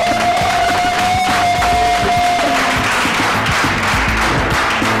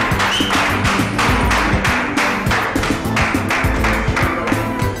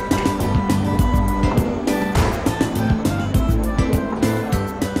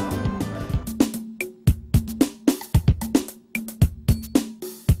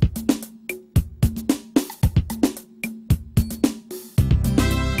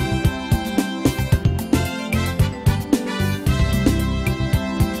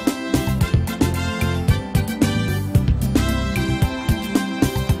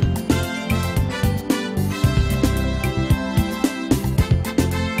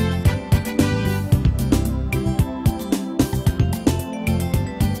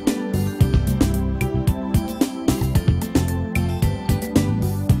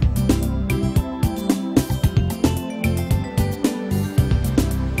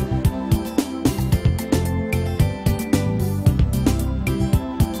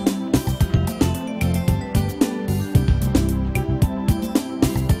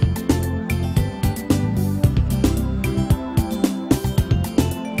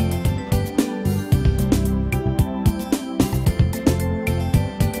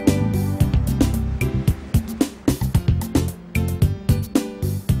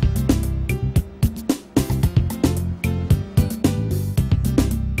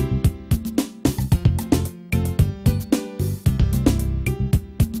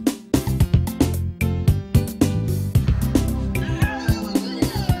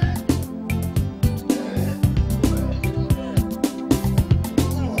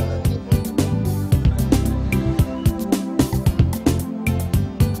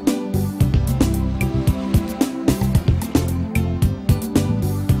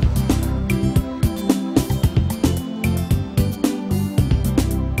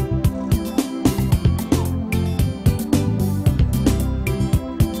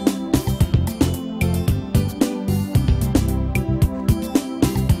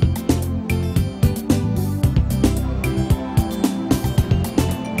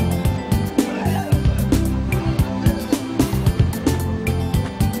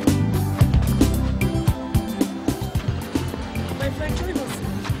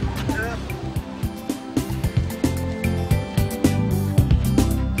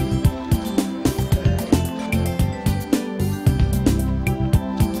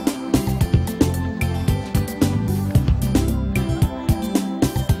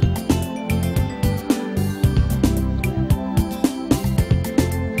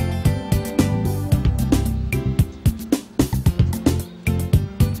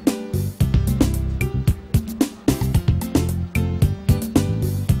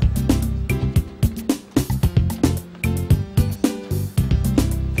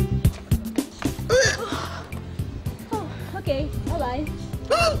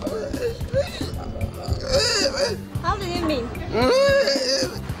 How do you mean?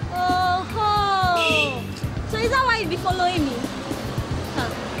 Oh, so is that why you be following me? Huh.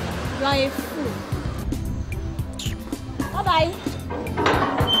 You are a fool. Bye-bye.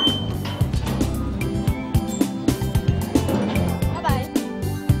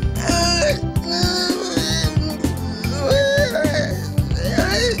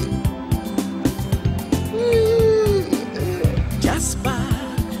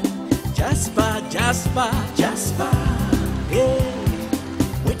 Jasper, hey,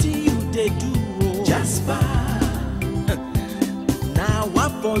 what do you they do? Jasper, now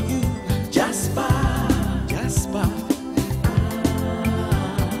what for you? Jasper, Jasper,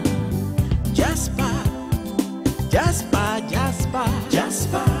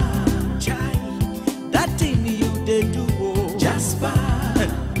 Chai, that thing you they do? Jasper,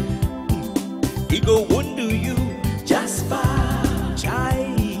 he go wound you, Jasper, Chai.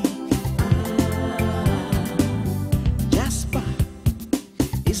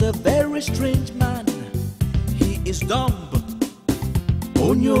 A very strange man, he is dumb,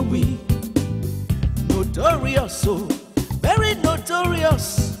 on your way, notorious, so very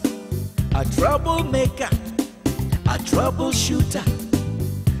notorious, a troublemaker, a troubleshooter,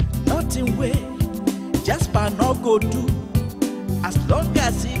 nothing way, Jasper no go do, as long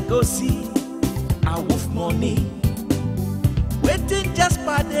as he go see, a wolf money, waiting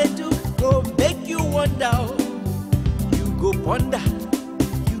Jasper they do, go make you wonder, you go ponder,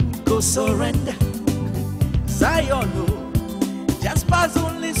 go surrender. Zion, Jasper's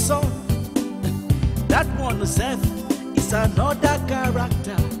only son. That one self is another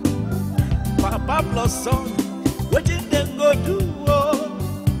character. Papa plus son, what did them go do? Oh,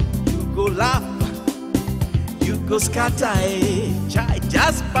 you go laugh, you go scatter, Chai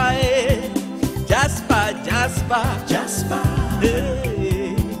Jasper, Jasper,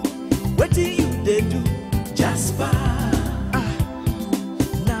 hey, what do you they do? Jasper.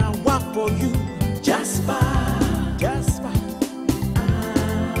 For you, Jasper, Jasper,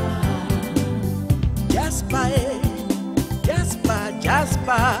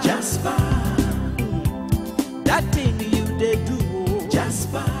 that thing you they do,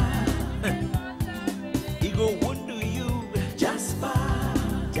 Jasper, he go wound you, Jasper,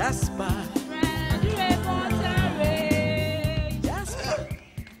 Jasper.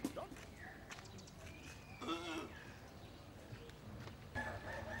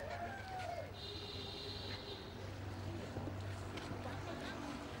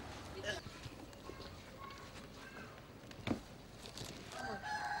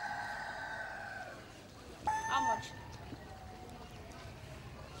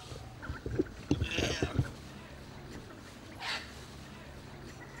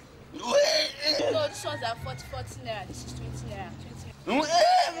 This one's at 40 naira. This is 20 naira. 20 naira. 40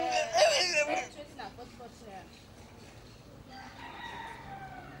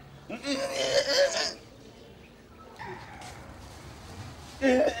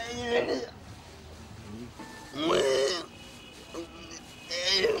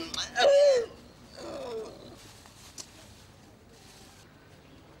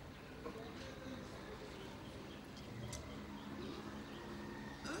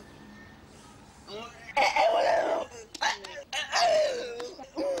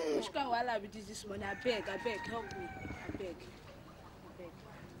 Which kind of while I be this money? I beg, help me. I beg.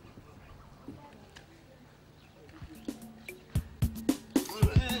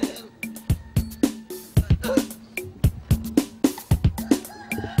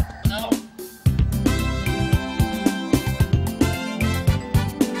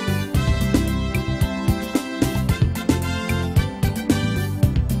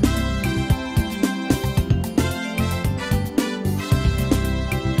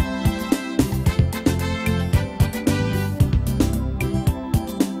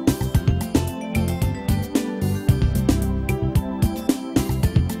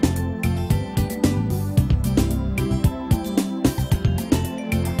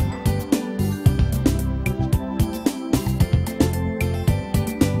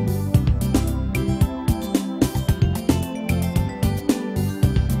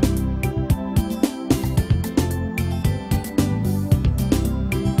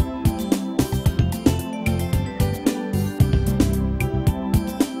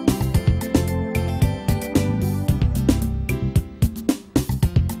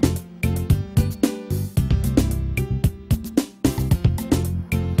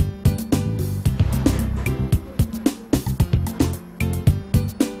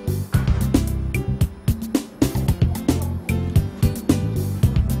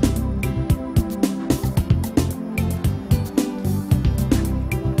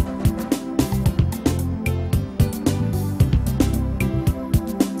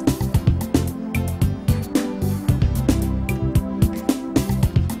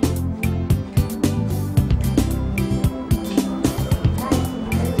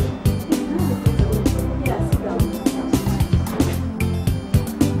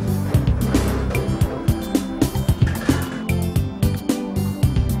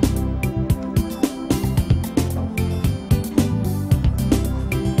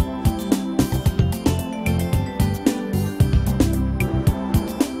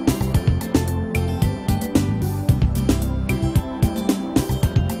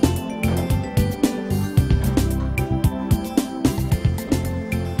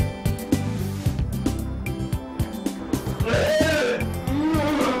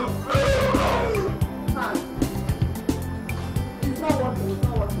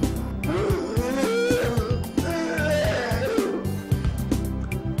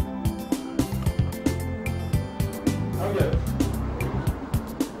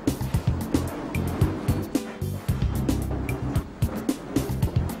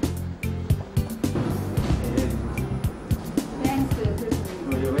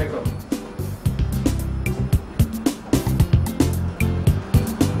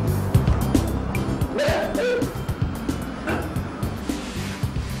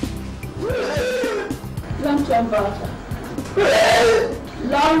 voucher.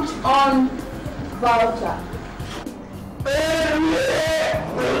 Lunch on voucher.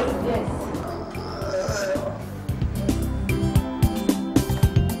 Yes.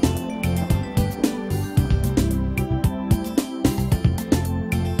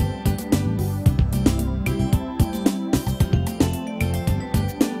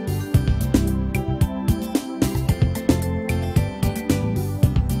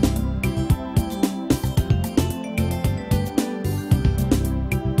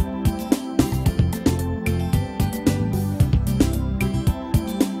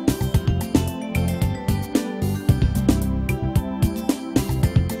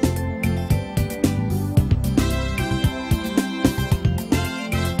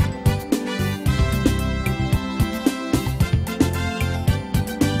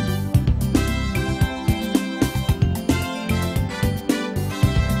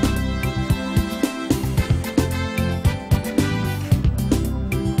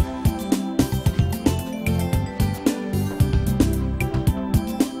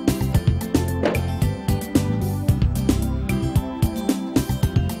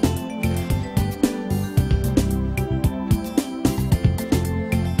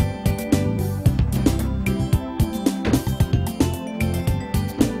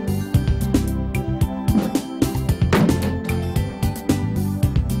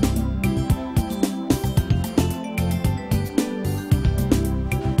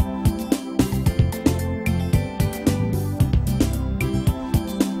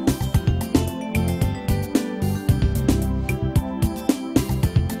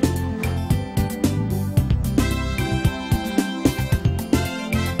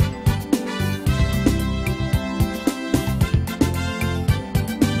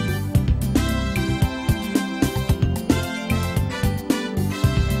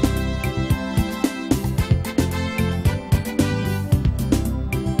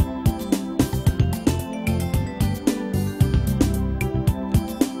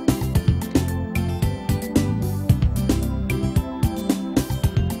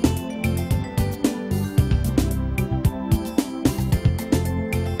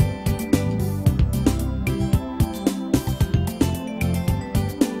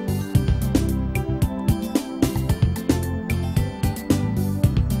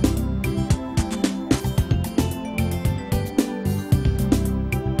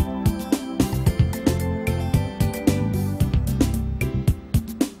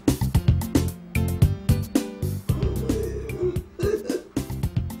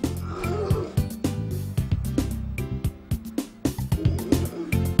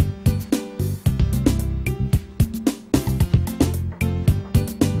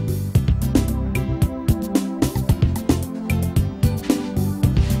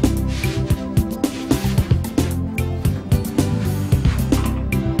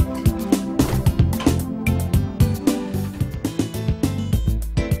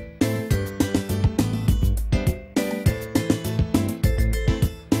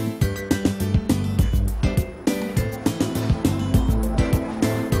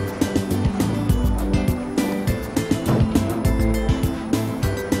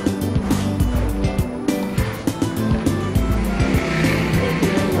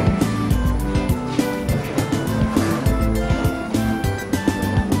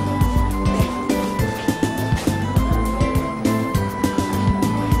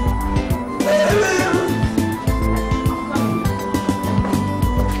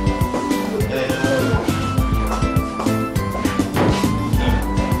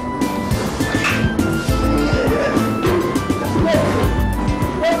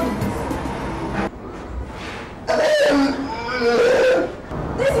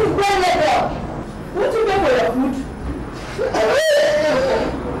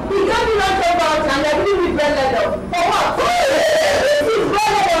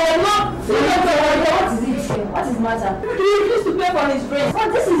 matter? He refused to pay for his drinks.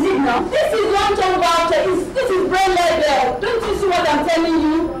 But this is it now. This is long-term voucher. This is brain level. Don't you see what I'm telling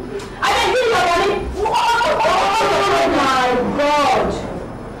you? I can give you your money. Oh my God.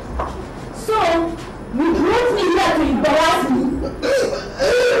 So, you brought me here to embarrass me.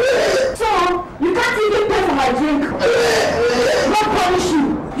 So, you can't even pay for my drink. God punish you.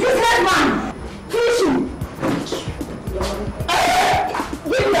 Useless man. Finish him.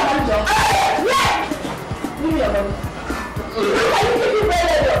 Give me your money, John. Yeah! Give me your money. Can you give me bread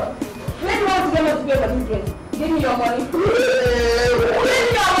later? Let's want to get to pay for this drink. Give me your money.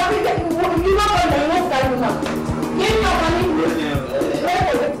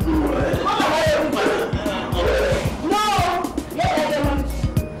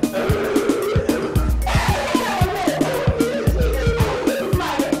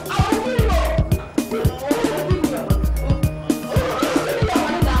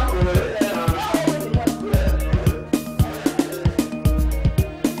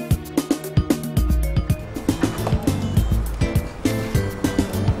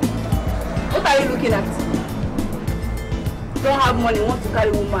 are you looking at? Don't have money, want to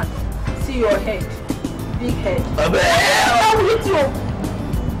carry woman. See your head. Big head. I will hit you.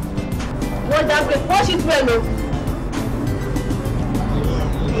 Wash that place. Wash it well, no?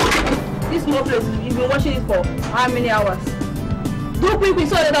 This small place, you've been washing it for how many hours? Do quickly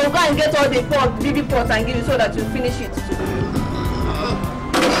so that I will go and get all the pots, baby pots, and give you so that you finish it too.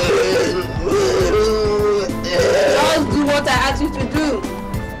 Just do what I asked you to do.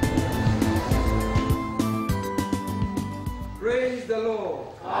 Praise the Lord.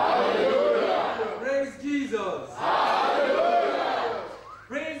 Hallelujah. Praise Jesus. Hallelujah.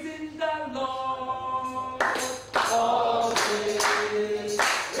 Praising the Lord. Always.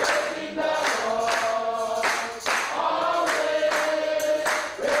 Praising the Lord. Always.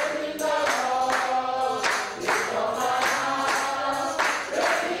 Praising the Lord. Lift up my heart.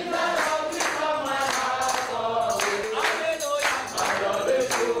 Praising the Lord. Lift up my heart. Always.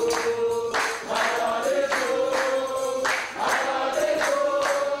 Hallelujah.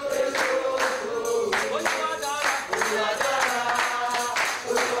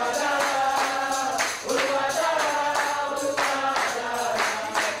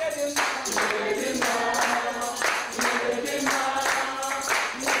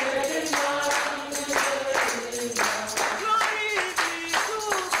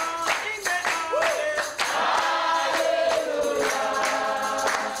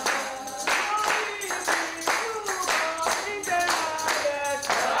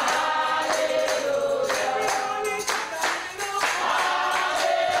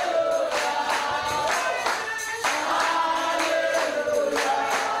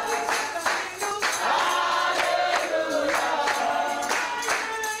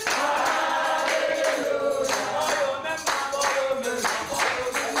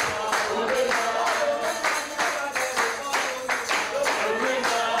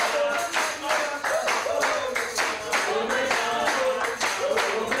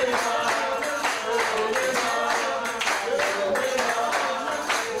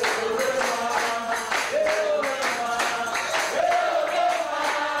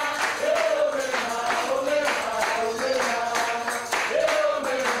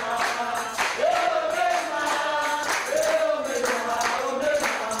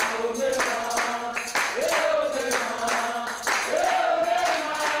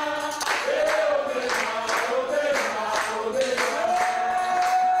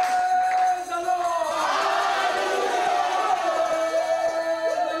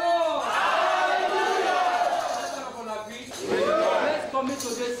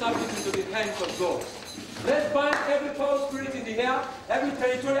 hands of God. Let's bind every foul spirit in the air, every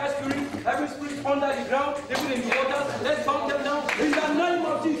territorial spirit, every spirit under the ground, even in the waters. Let's bind them now in the name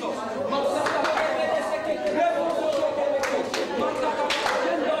of Jesus.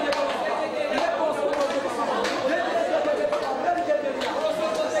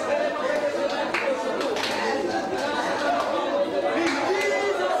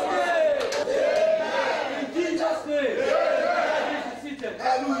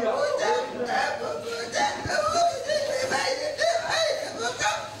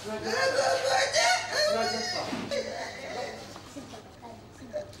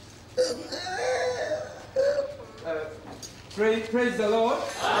 Praise the Lord.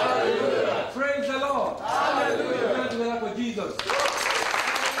 Hallelujah. Praise the Lord. Hallelujah. Praise the Lord for Jesus.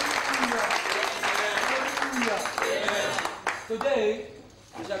 Hallelujah. Today,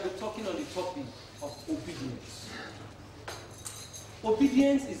 we shall be talking on the topic of obedience.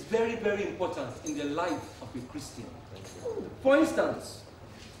 Obedience is very, very important in the life of a Christian. For instance,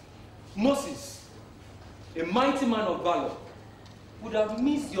 Moses, a mighty man of valor, would have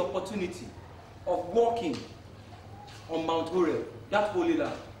missed the opportunity of walking on Mount Horeb, that holy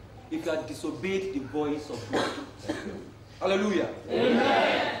land, if you had disobeyed the voice of God. Hallelujah.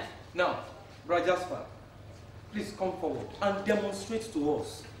 Amen. Now, Brother Jasper, please come forward and demonstrate to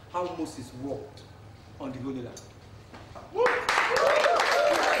us how Moses walked on the holy land.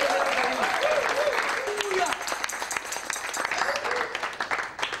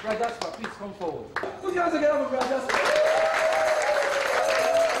 Brother Jasper, please come forward. Put your hands together for Brother Jasper.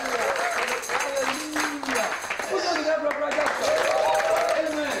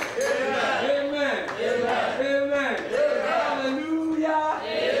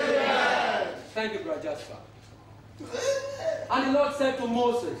 Thank you, Brother Jasper. And the Lord said to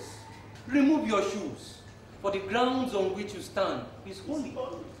Moses, remove your shoes, for the grounds on which you stand is holy.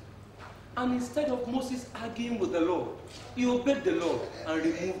 And instead of Moses arguing with the Lord, he obeyed the Lord and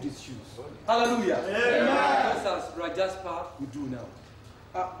removed his shoes. Hallelujah. Amen. Just as Brother Jasper will do now.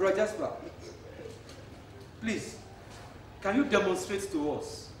 Brother Jasper, please, can you demonstrate to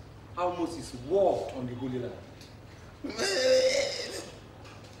us how Moses walked on the Holy Land.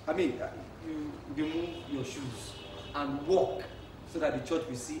 I mean, you remove your shoes and walk so that the church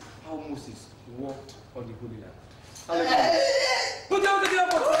will see how Moses walked on the Holy Land. Hallelujah. Put down the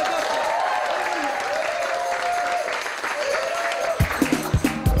devil for the gospel.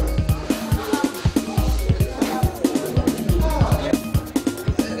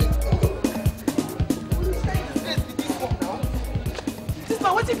 Sister,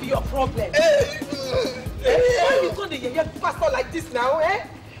 what be your problem? Why you go to the pastor like this now, eh?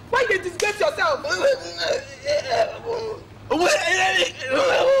 Why you disgrace yourself?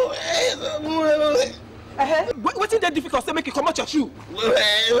 What's in that difficult to make you come out your shoe?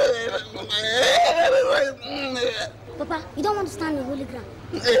 Papa, you don't want to stand in holy ground.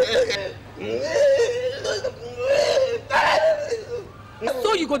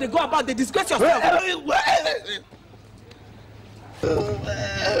 So you go to go about the disgrace yourself.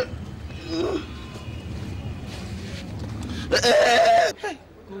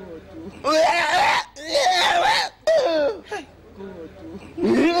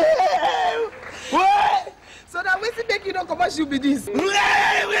 So that when you make you don't come out, you be this.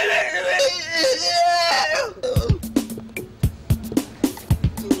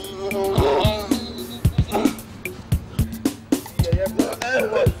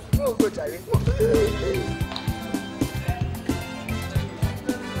 Go, Charlie.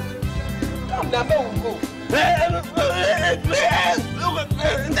 Come now, go.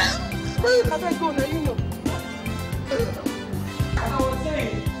 I go now, you know. I was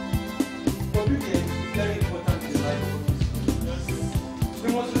saying, obedience is very important in the life of Christians. We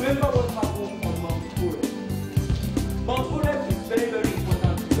must remember what happened on Mount Horeb. Mount Horeb is very, very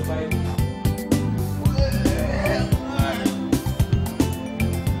important in the Bible.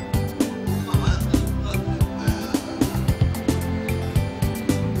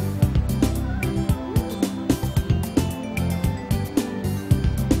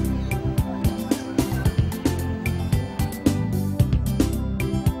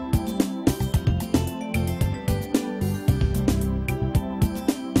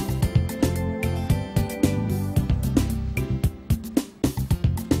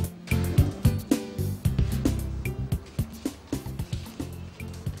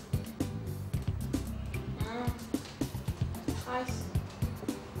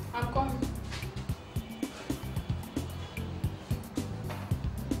 I'm coming.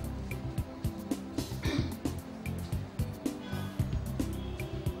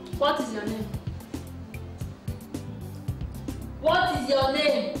 What is your name? What is your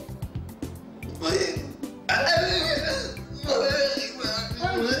name?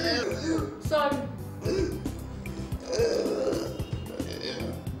 Sorry.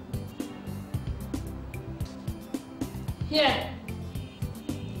 Here.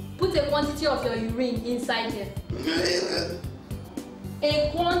 Put a quantity of your urine inside here.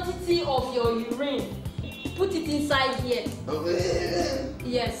 A quantity of your urine. Put it inside here.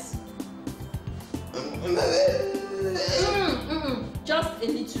 Yes. Just a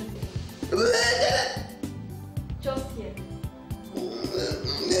little. Just here.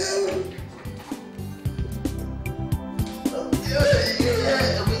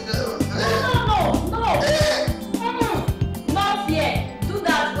 No. Not here. Do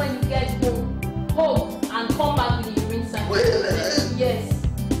that when you get home and come back with the urine sample. Yes.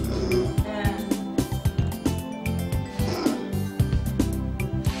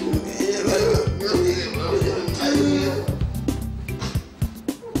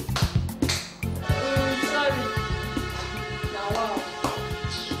 Sorry. Now, wow.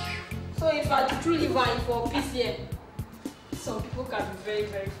 So if I truly vying for peace here, some people can be very,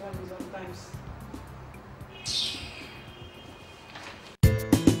 very funny sometimes.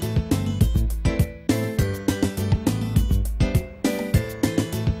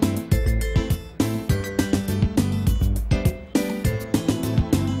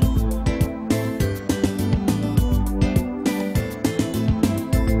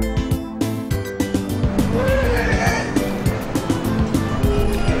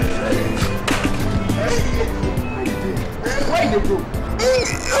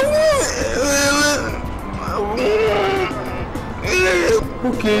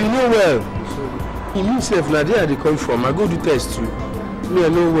 Okay, you know well. Himself, now there they come from. I go do test too. Me, I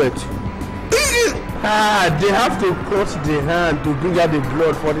know where to. They have to cut the hand to bring out the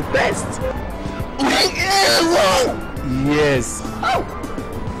blood for the test. Yes. Come.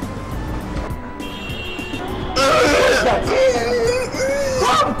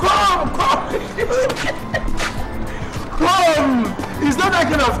 Come. It's not that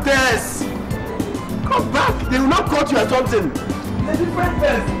kind of test. Come back. They will not cut you or something. It's a different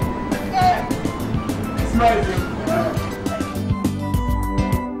test.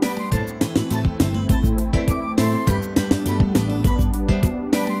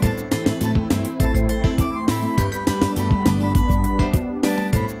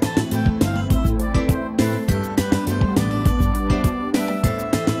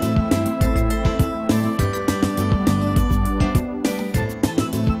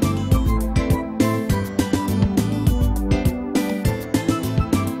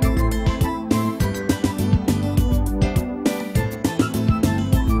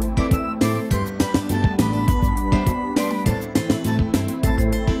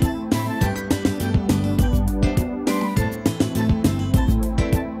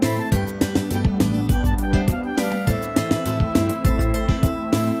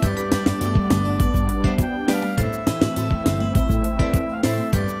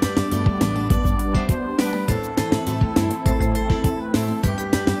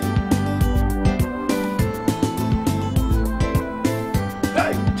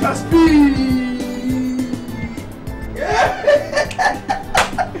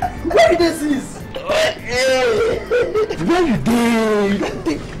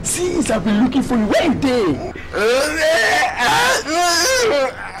 I've been looking for you. Where you dey?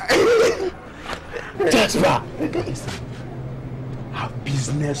 Jasper! I have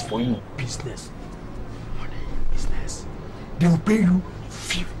business for you. Business. Money. Business. They will pay you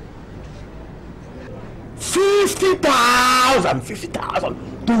 50,000. 50,000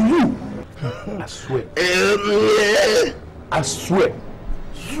 to you. I swear. I swear.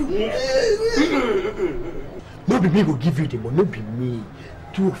 No be me go give you the money. No be me.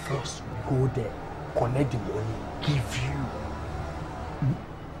 Two of us go there, connect the money, give you.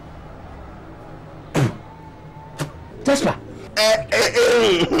 Jasper!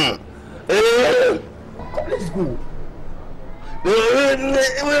 Come, let's go.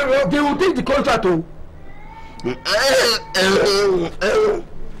 They will take the contract too.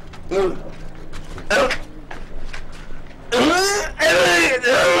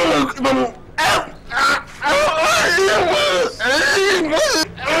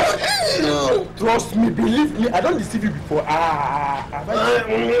 Trust me, believe me, I don't deceive you before.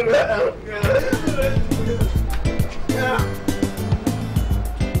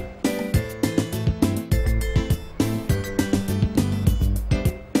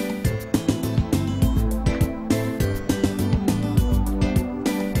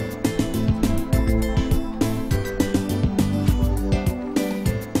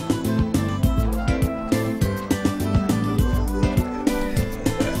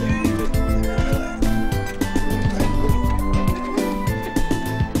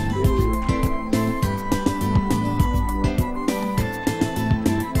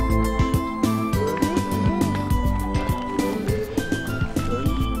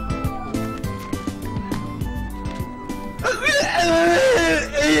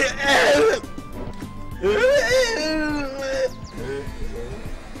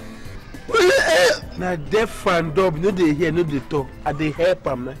 Na deaf and dumb, no dey hear, no dey talk. I dey help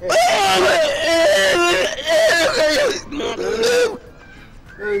am na.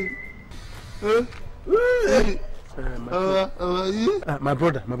 My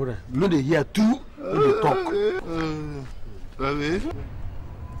brother, no dey hear too, no dey talk.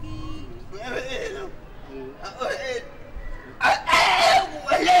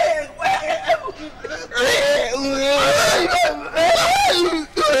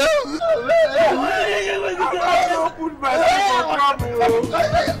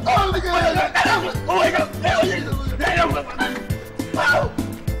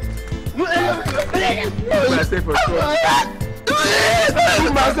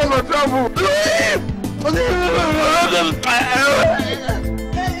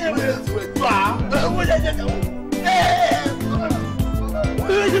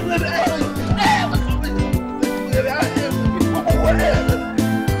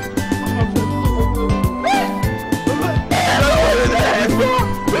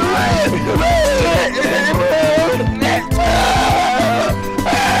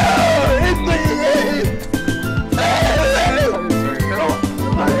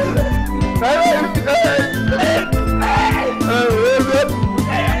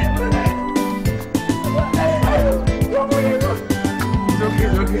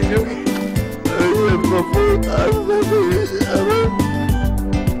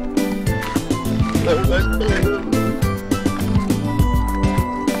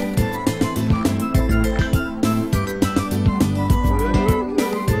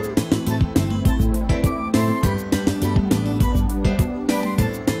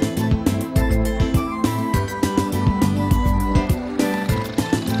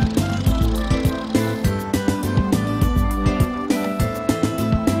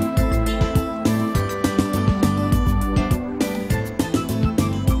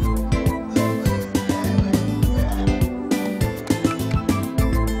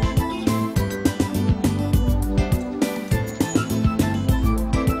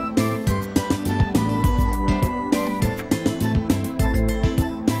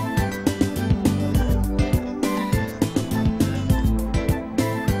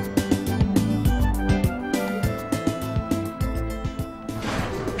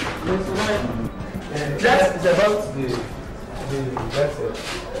 That is about the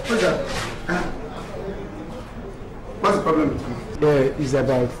what's that? What's the problem? It's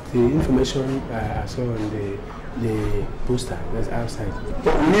about the information I saw on the poster that's outside.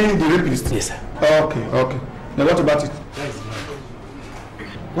 Oh, you mean the rapist? Yes, sir. Okay. Now what about it? That's the man.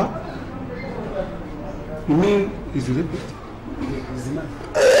 What? You mean he's the rapist? He's the man.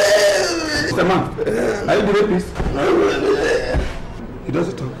 It's the man. Are you the rapist? He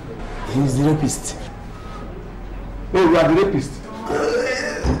doesn't talk. He's the rapist. Oh, you are the rapist?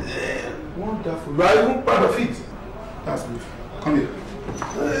 Wonderful. You are even part of it. That's good. Come here.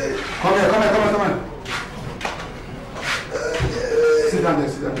 Come here. Sit down there.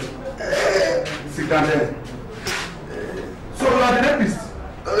 Sit down there. So you are the rapist?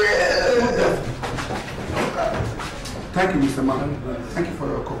 Wonderful. Thank you, Mr. Man. Thank you for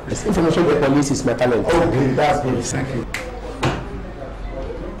your cooperation. Information the police is my talent. Okay, that's good. Thank you.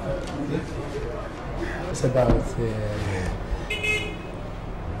 It's about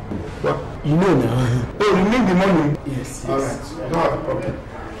What? You know now. Oh, you need the money? Yes. All right. Don't have a problem.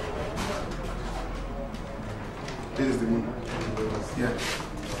 This is the money. Yeah.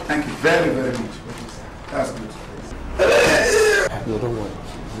 Thank you very, very much. That's good. No, don't worry.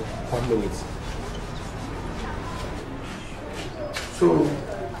 1 minute. So,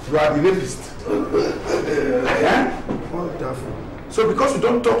 you are the rapist? Yeah? Wonderful. So, because you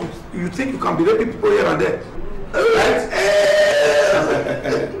don't talk, you think you can be raping people here and there? Right?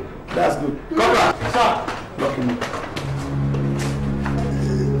 That's good. Come back. Sir. Lock him up.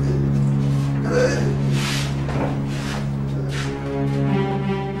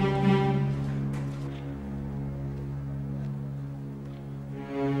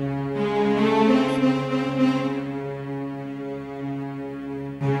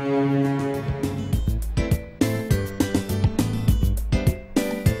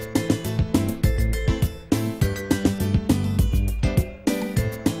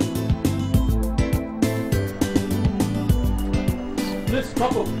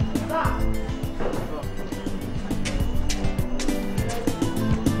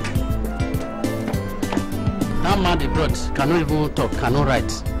 Cannot even talk, cannot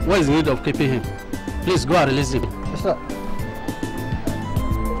write. What is the need of keeping him? Please go and release him. Yes, sir.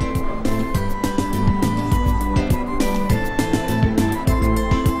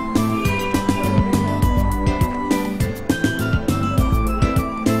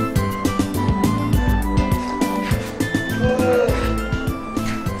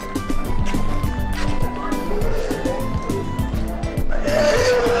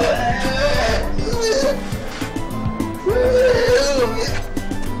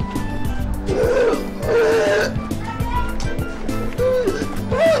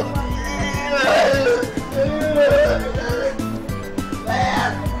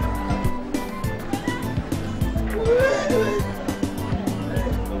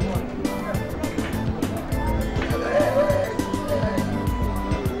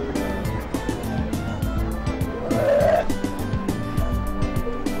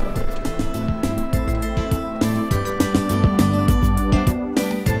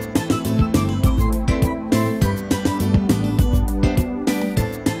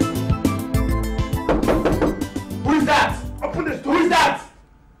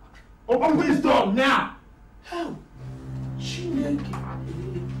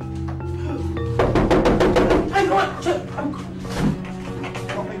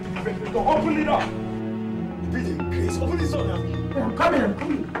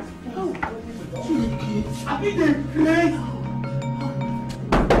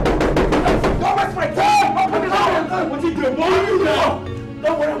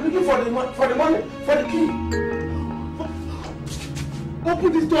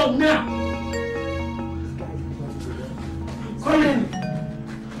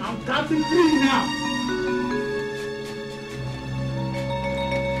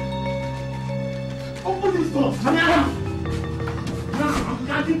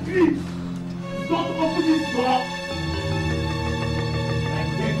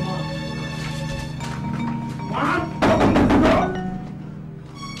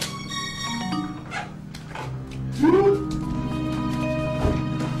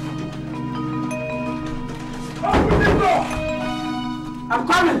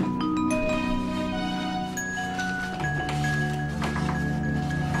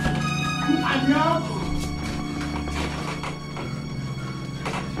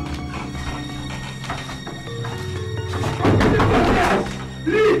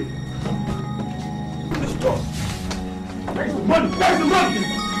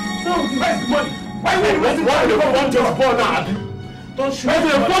 Don't shoot.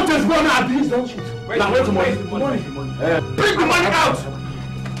 Where's the phone is going out? Please don't shoot. Now where's the money? Bring the money out.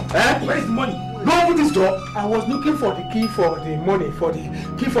 Where's the money? Don't open this door. I was looking for the key for the money, for the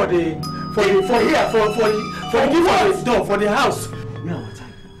key for the door, for the house. Now what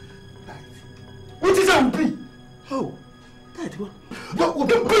time? What is that? Be? Oh, Dad, what? Don't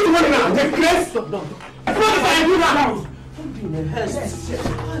bring the money now. Take place. Stop. What if I do that now? Don't be in a haste. Yes.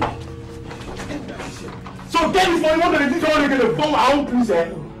 So get this money. One of the things I want to get a phone. I won't please.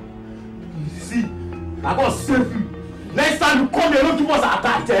 See, I got save you. Next time you come here, don't give us an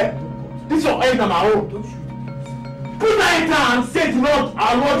attack. This is your end on my own. Put that in down and say the Lord,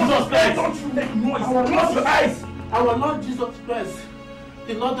 our Lord Jesus Christ. Don't you make noise. Close your eyes. Our Lord Jesus Christ,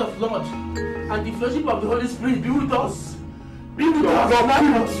 the Lord of Lords, and the fellowship of the Holy Spirit be with us. Be with us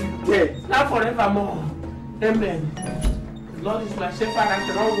now forevermore. Amen. The Lord is my shepherd, I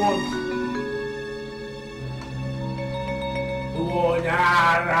cannot want. Oh,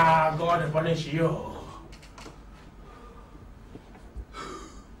 Yara, God punish you.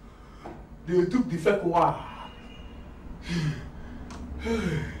 They took the fake one.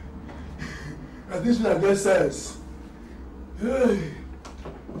 And this one makes sense.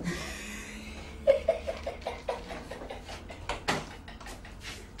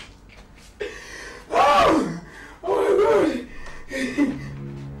 Oh my God.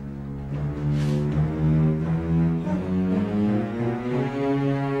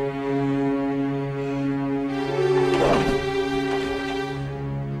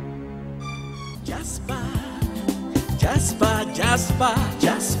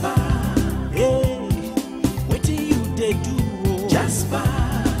 Jasper, hey, what do you they do? Jasper,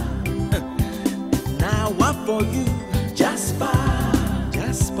 now what for you? Jasper,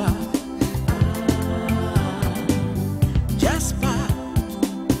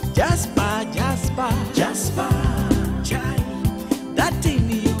 Jasper, Chai, that thing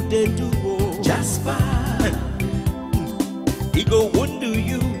you they do? Jasper, he go wonder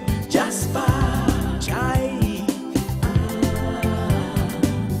you. Jasper, Chai.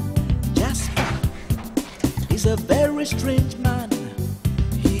 He's a very strange man.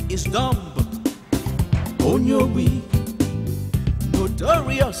 He is dumb on your way.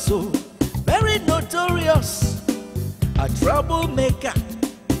 Notorious, so very notorious. A troublemaker,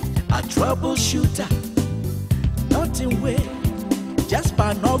 a troubleshooter. Nothing way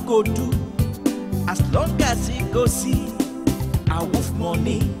Jasper not go do. As long as he go see a wolf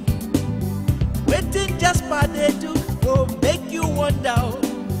money. Waiting Jasper they do go make you wonder.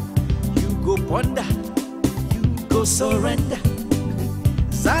 You go ponder. Go surrender.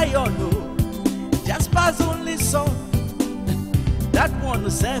 Zion, oh, Jasper's only son. That one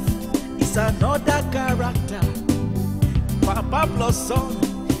self is another character. Papa plus son,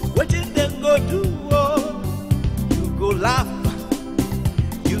 what did them go do? Oh, you go laugh,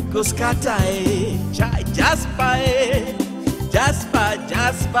 you go scatter, Jasper, Jasper,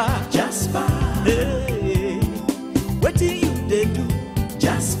 hey, what do you they do?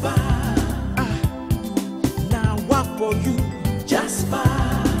 Jasper. For you, Jasper,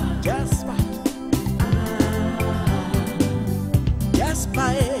 Jasper,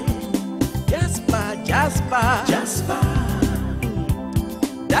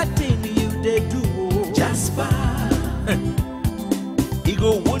 that thing you they do, Jasper, he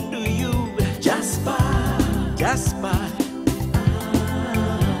go wonder you, Jasper,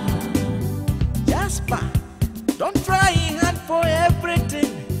 don't try hard for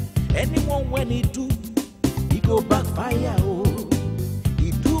everything, anyone when he do. Go backfire, oh.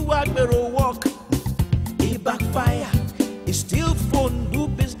 He do Agbero walk, he backfire. He still phone, do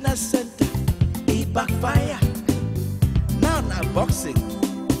business center, he backfire. Now boxing,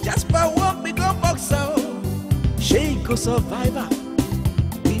 Jasper won't become boxer, oh. She go survivor,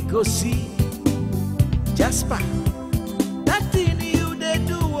 we go see. Jasper, that thing you they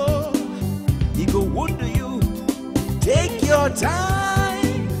do, oh. He go wonder you, take your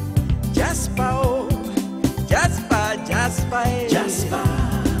time, Jasper, oh. Jasper,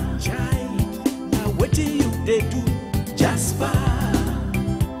 Chai, now what do you they do? Jasper,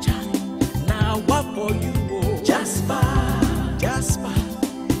 Chai, now what for you? Oh? Jasper, Jasper,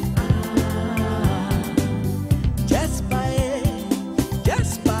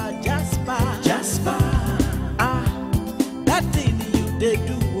 that thing you they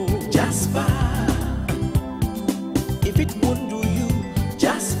do? Oh? Jasper, if it won't do you,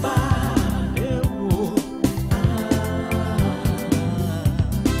 Jasper.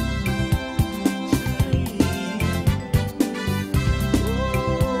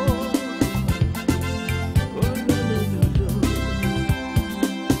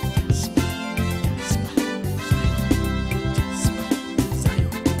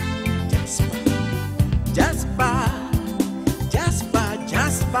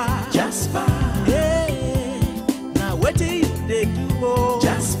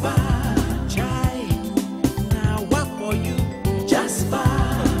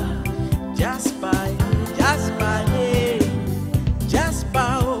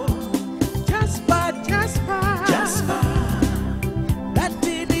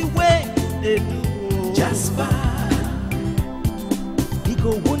 they do. Jasper, he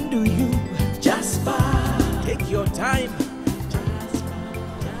go undo you. Jasper, take your time.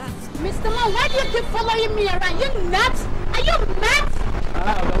 Mr. Man, why do you keep following me around? You nuts? Are you mad?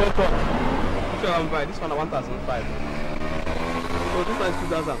 Welcome. Which one am I? This one 1,005. So this one is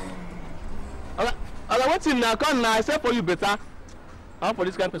 2,000. I want to now come now. I said for you better. I want for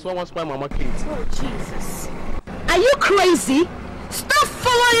this kind of person who wants to buy my market. Oh Jesus! Are you crazy? Stop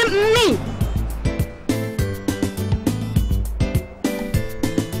following me!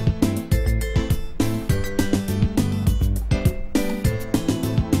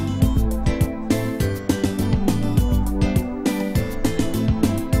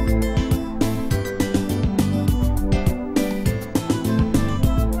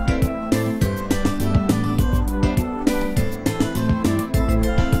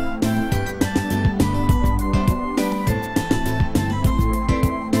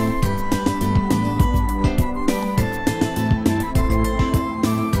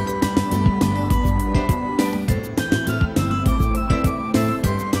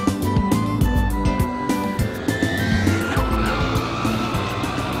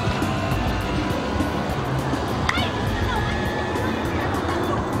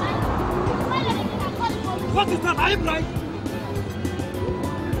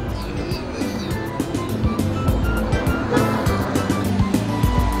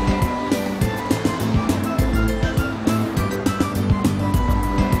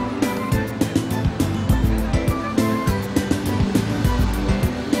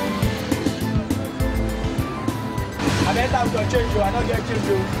 Change you, I don't get change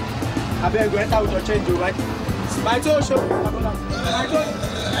you. I beg you, enter with your change you, right? My toe show. My toe.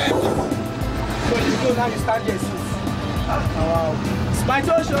 So you go now, you stand there, sis. Oh, wow. My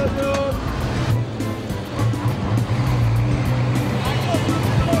toe show, bro.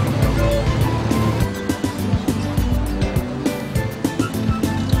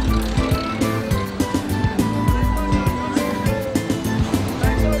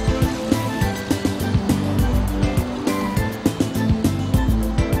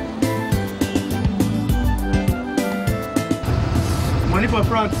 For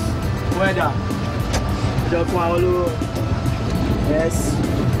front, weather. Just one all. Yes.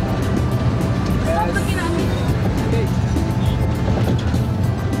 Stop looking at me.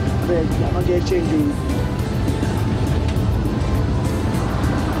 Wait, I'm not getting change.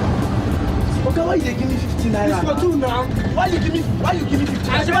 Okay, why you give me 15 naira? It's for 2 now. Why you give me 15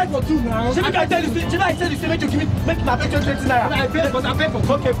 naira? I should buy for 2 now. Should I tell you, say make you give me, make my pay 20 naira. I pay, but I pay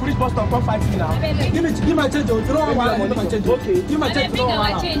for. Okay, police bus stop, come fight me now. Give my change. You don't want my money. Change. Okay. Give my change.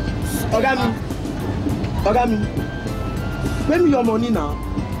 Oga me. Pay me your money now.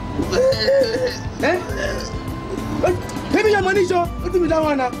 Pay me your money, so what do we that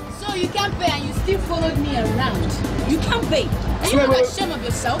one now? So you can't pay and you still followed me around. You can't pay. Are you not ashamed of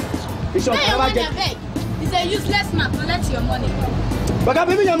yourself? Pay your money, I beg. He's a useless man. Collect your money. But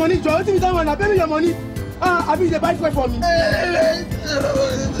pay me your money, Joe. What do we that one now? Pay me your money. I be the buy fuel for me.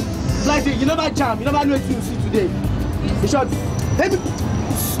 Like you never jam, you never know anything you see today. You shot.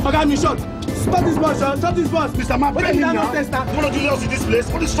 Oga me shot. Stop this bus, stop this bus. Mr. Man, pay him now. You want to do yours in this place?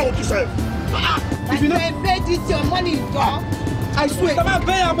 What is wrong with yourself? If you don't pay this, your money is gone. I swear. Mr. Man,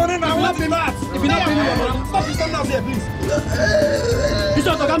 pay your money now. What is that? If you not pay me your money, stop this stand out here, please. You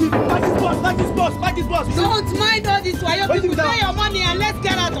shot, Oga me. Back this bus. Don't mind all this. Why you people pay your money and let's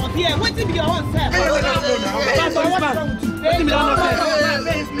get out of here. Wait till be your own self. What's wrong with you? Wait till be your own self.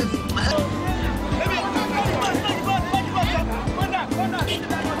 Pay him, please.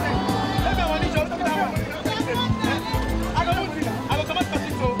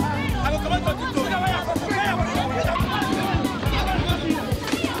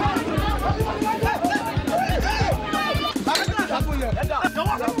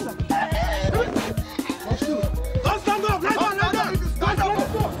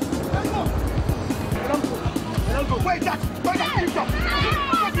 Wait, Jack!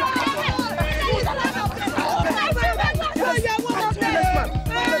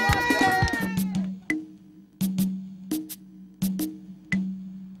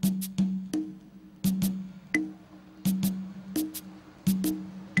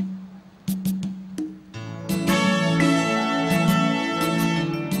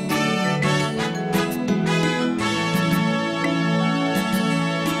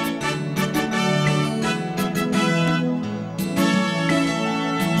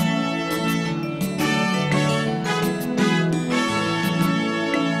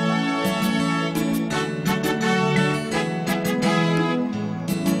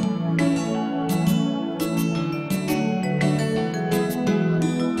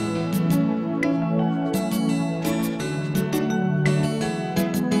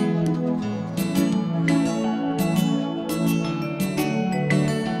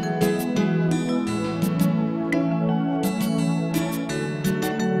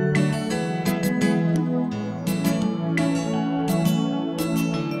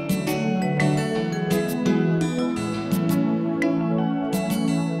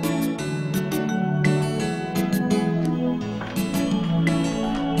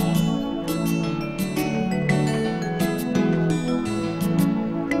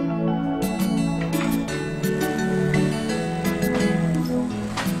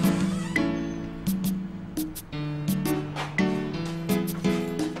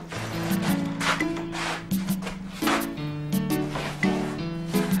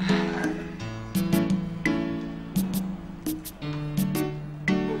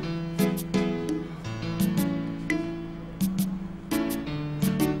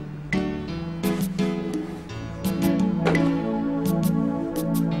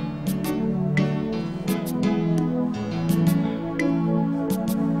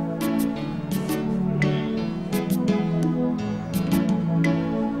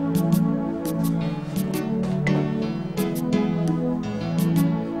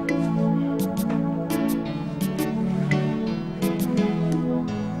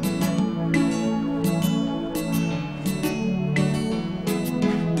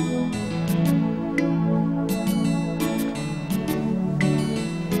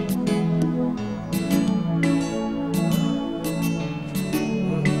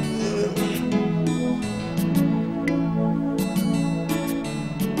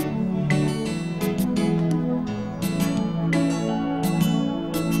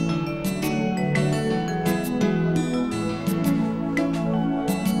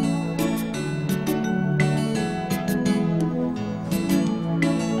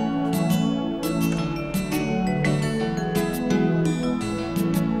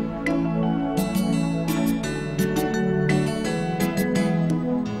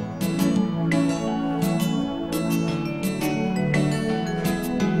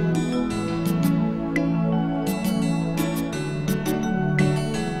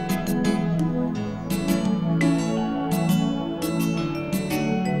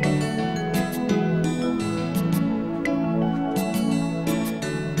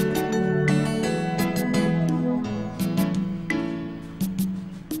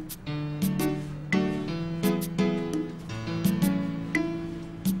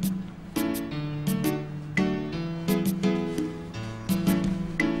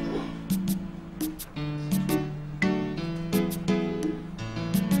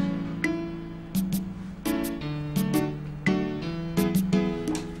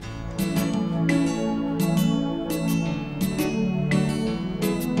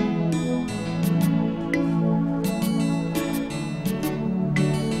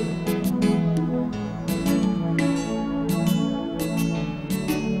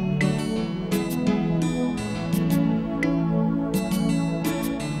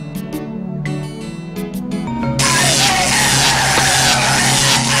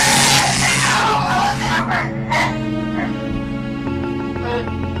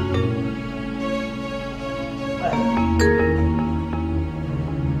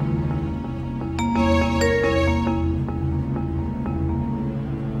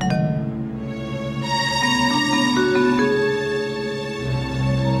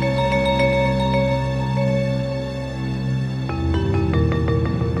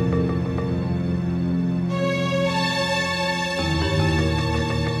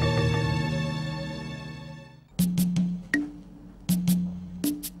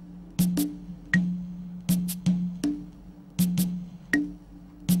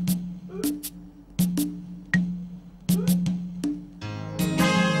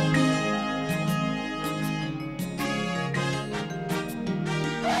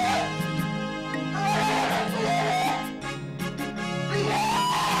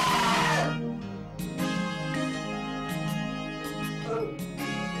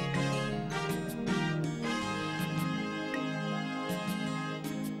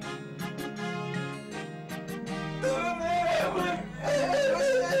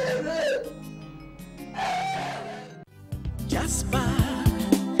 Jasper,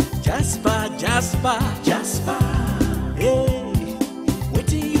 Jasper, Jasper, Jasper. Hey, what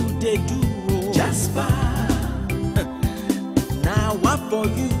do you they do? Jasper. Now what for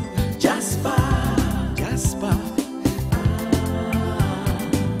you? Jasper, Jasper.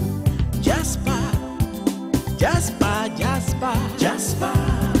 Jasper, Jasper, Jasper, Jasper.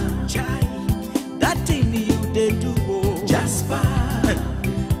 Chai, that thing you they do. Jasper.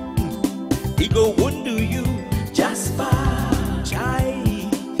 He go undo you. Jasper. Chai.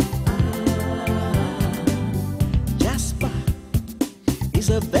 Jasper is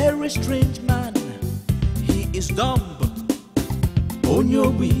a very strange man. He is dumb on your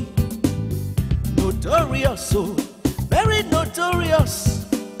way. Notorious, so very notorious.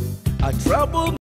 A trouble.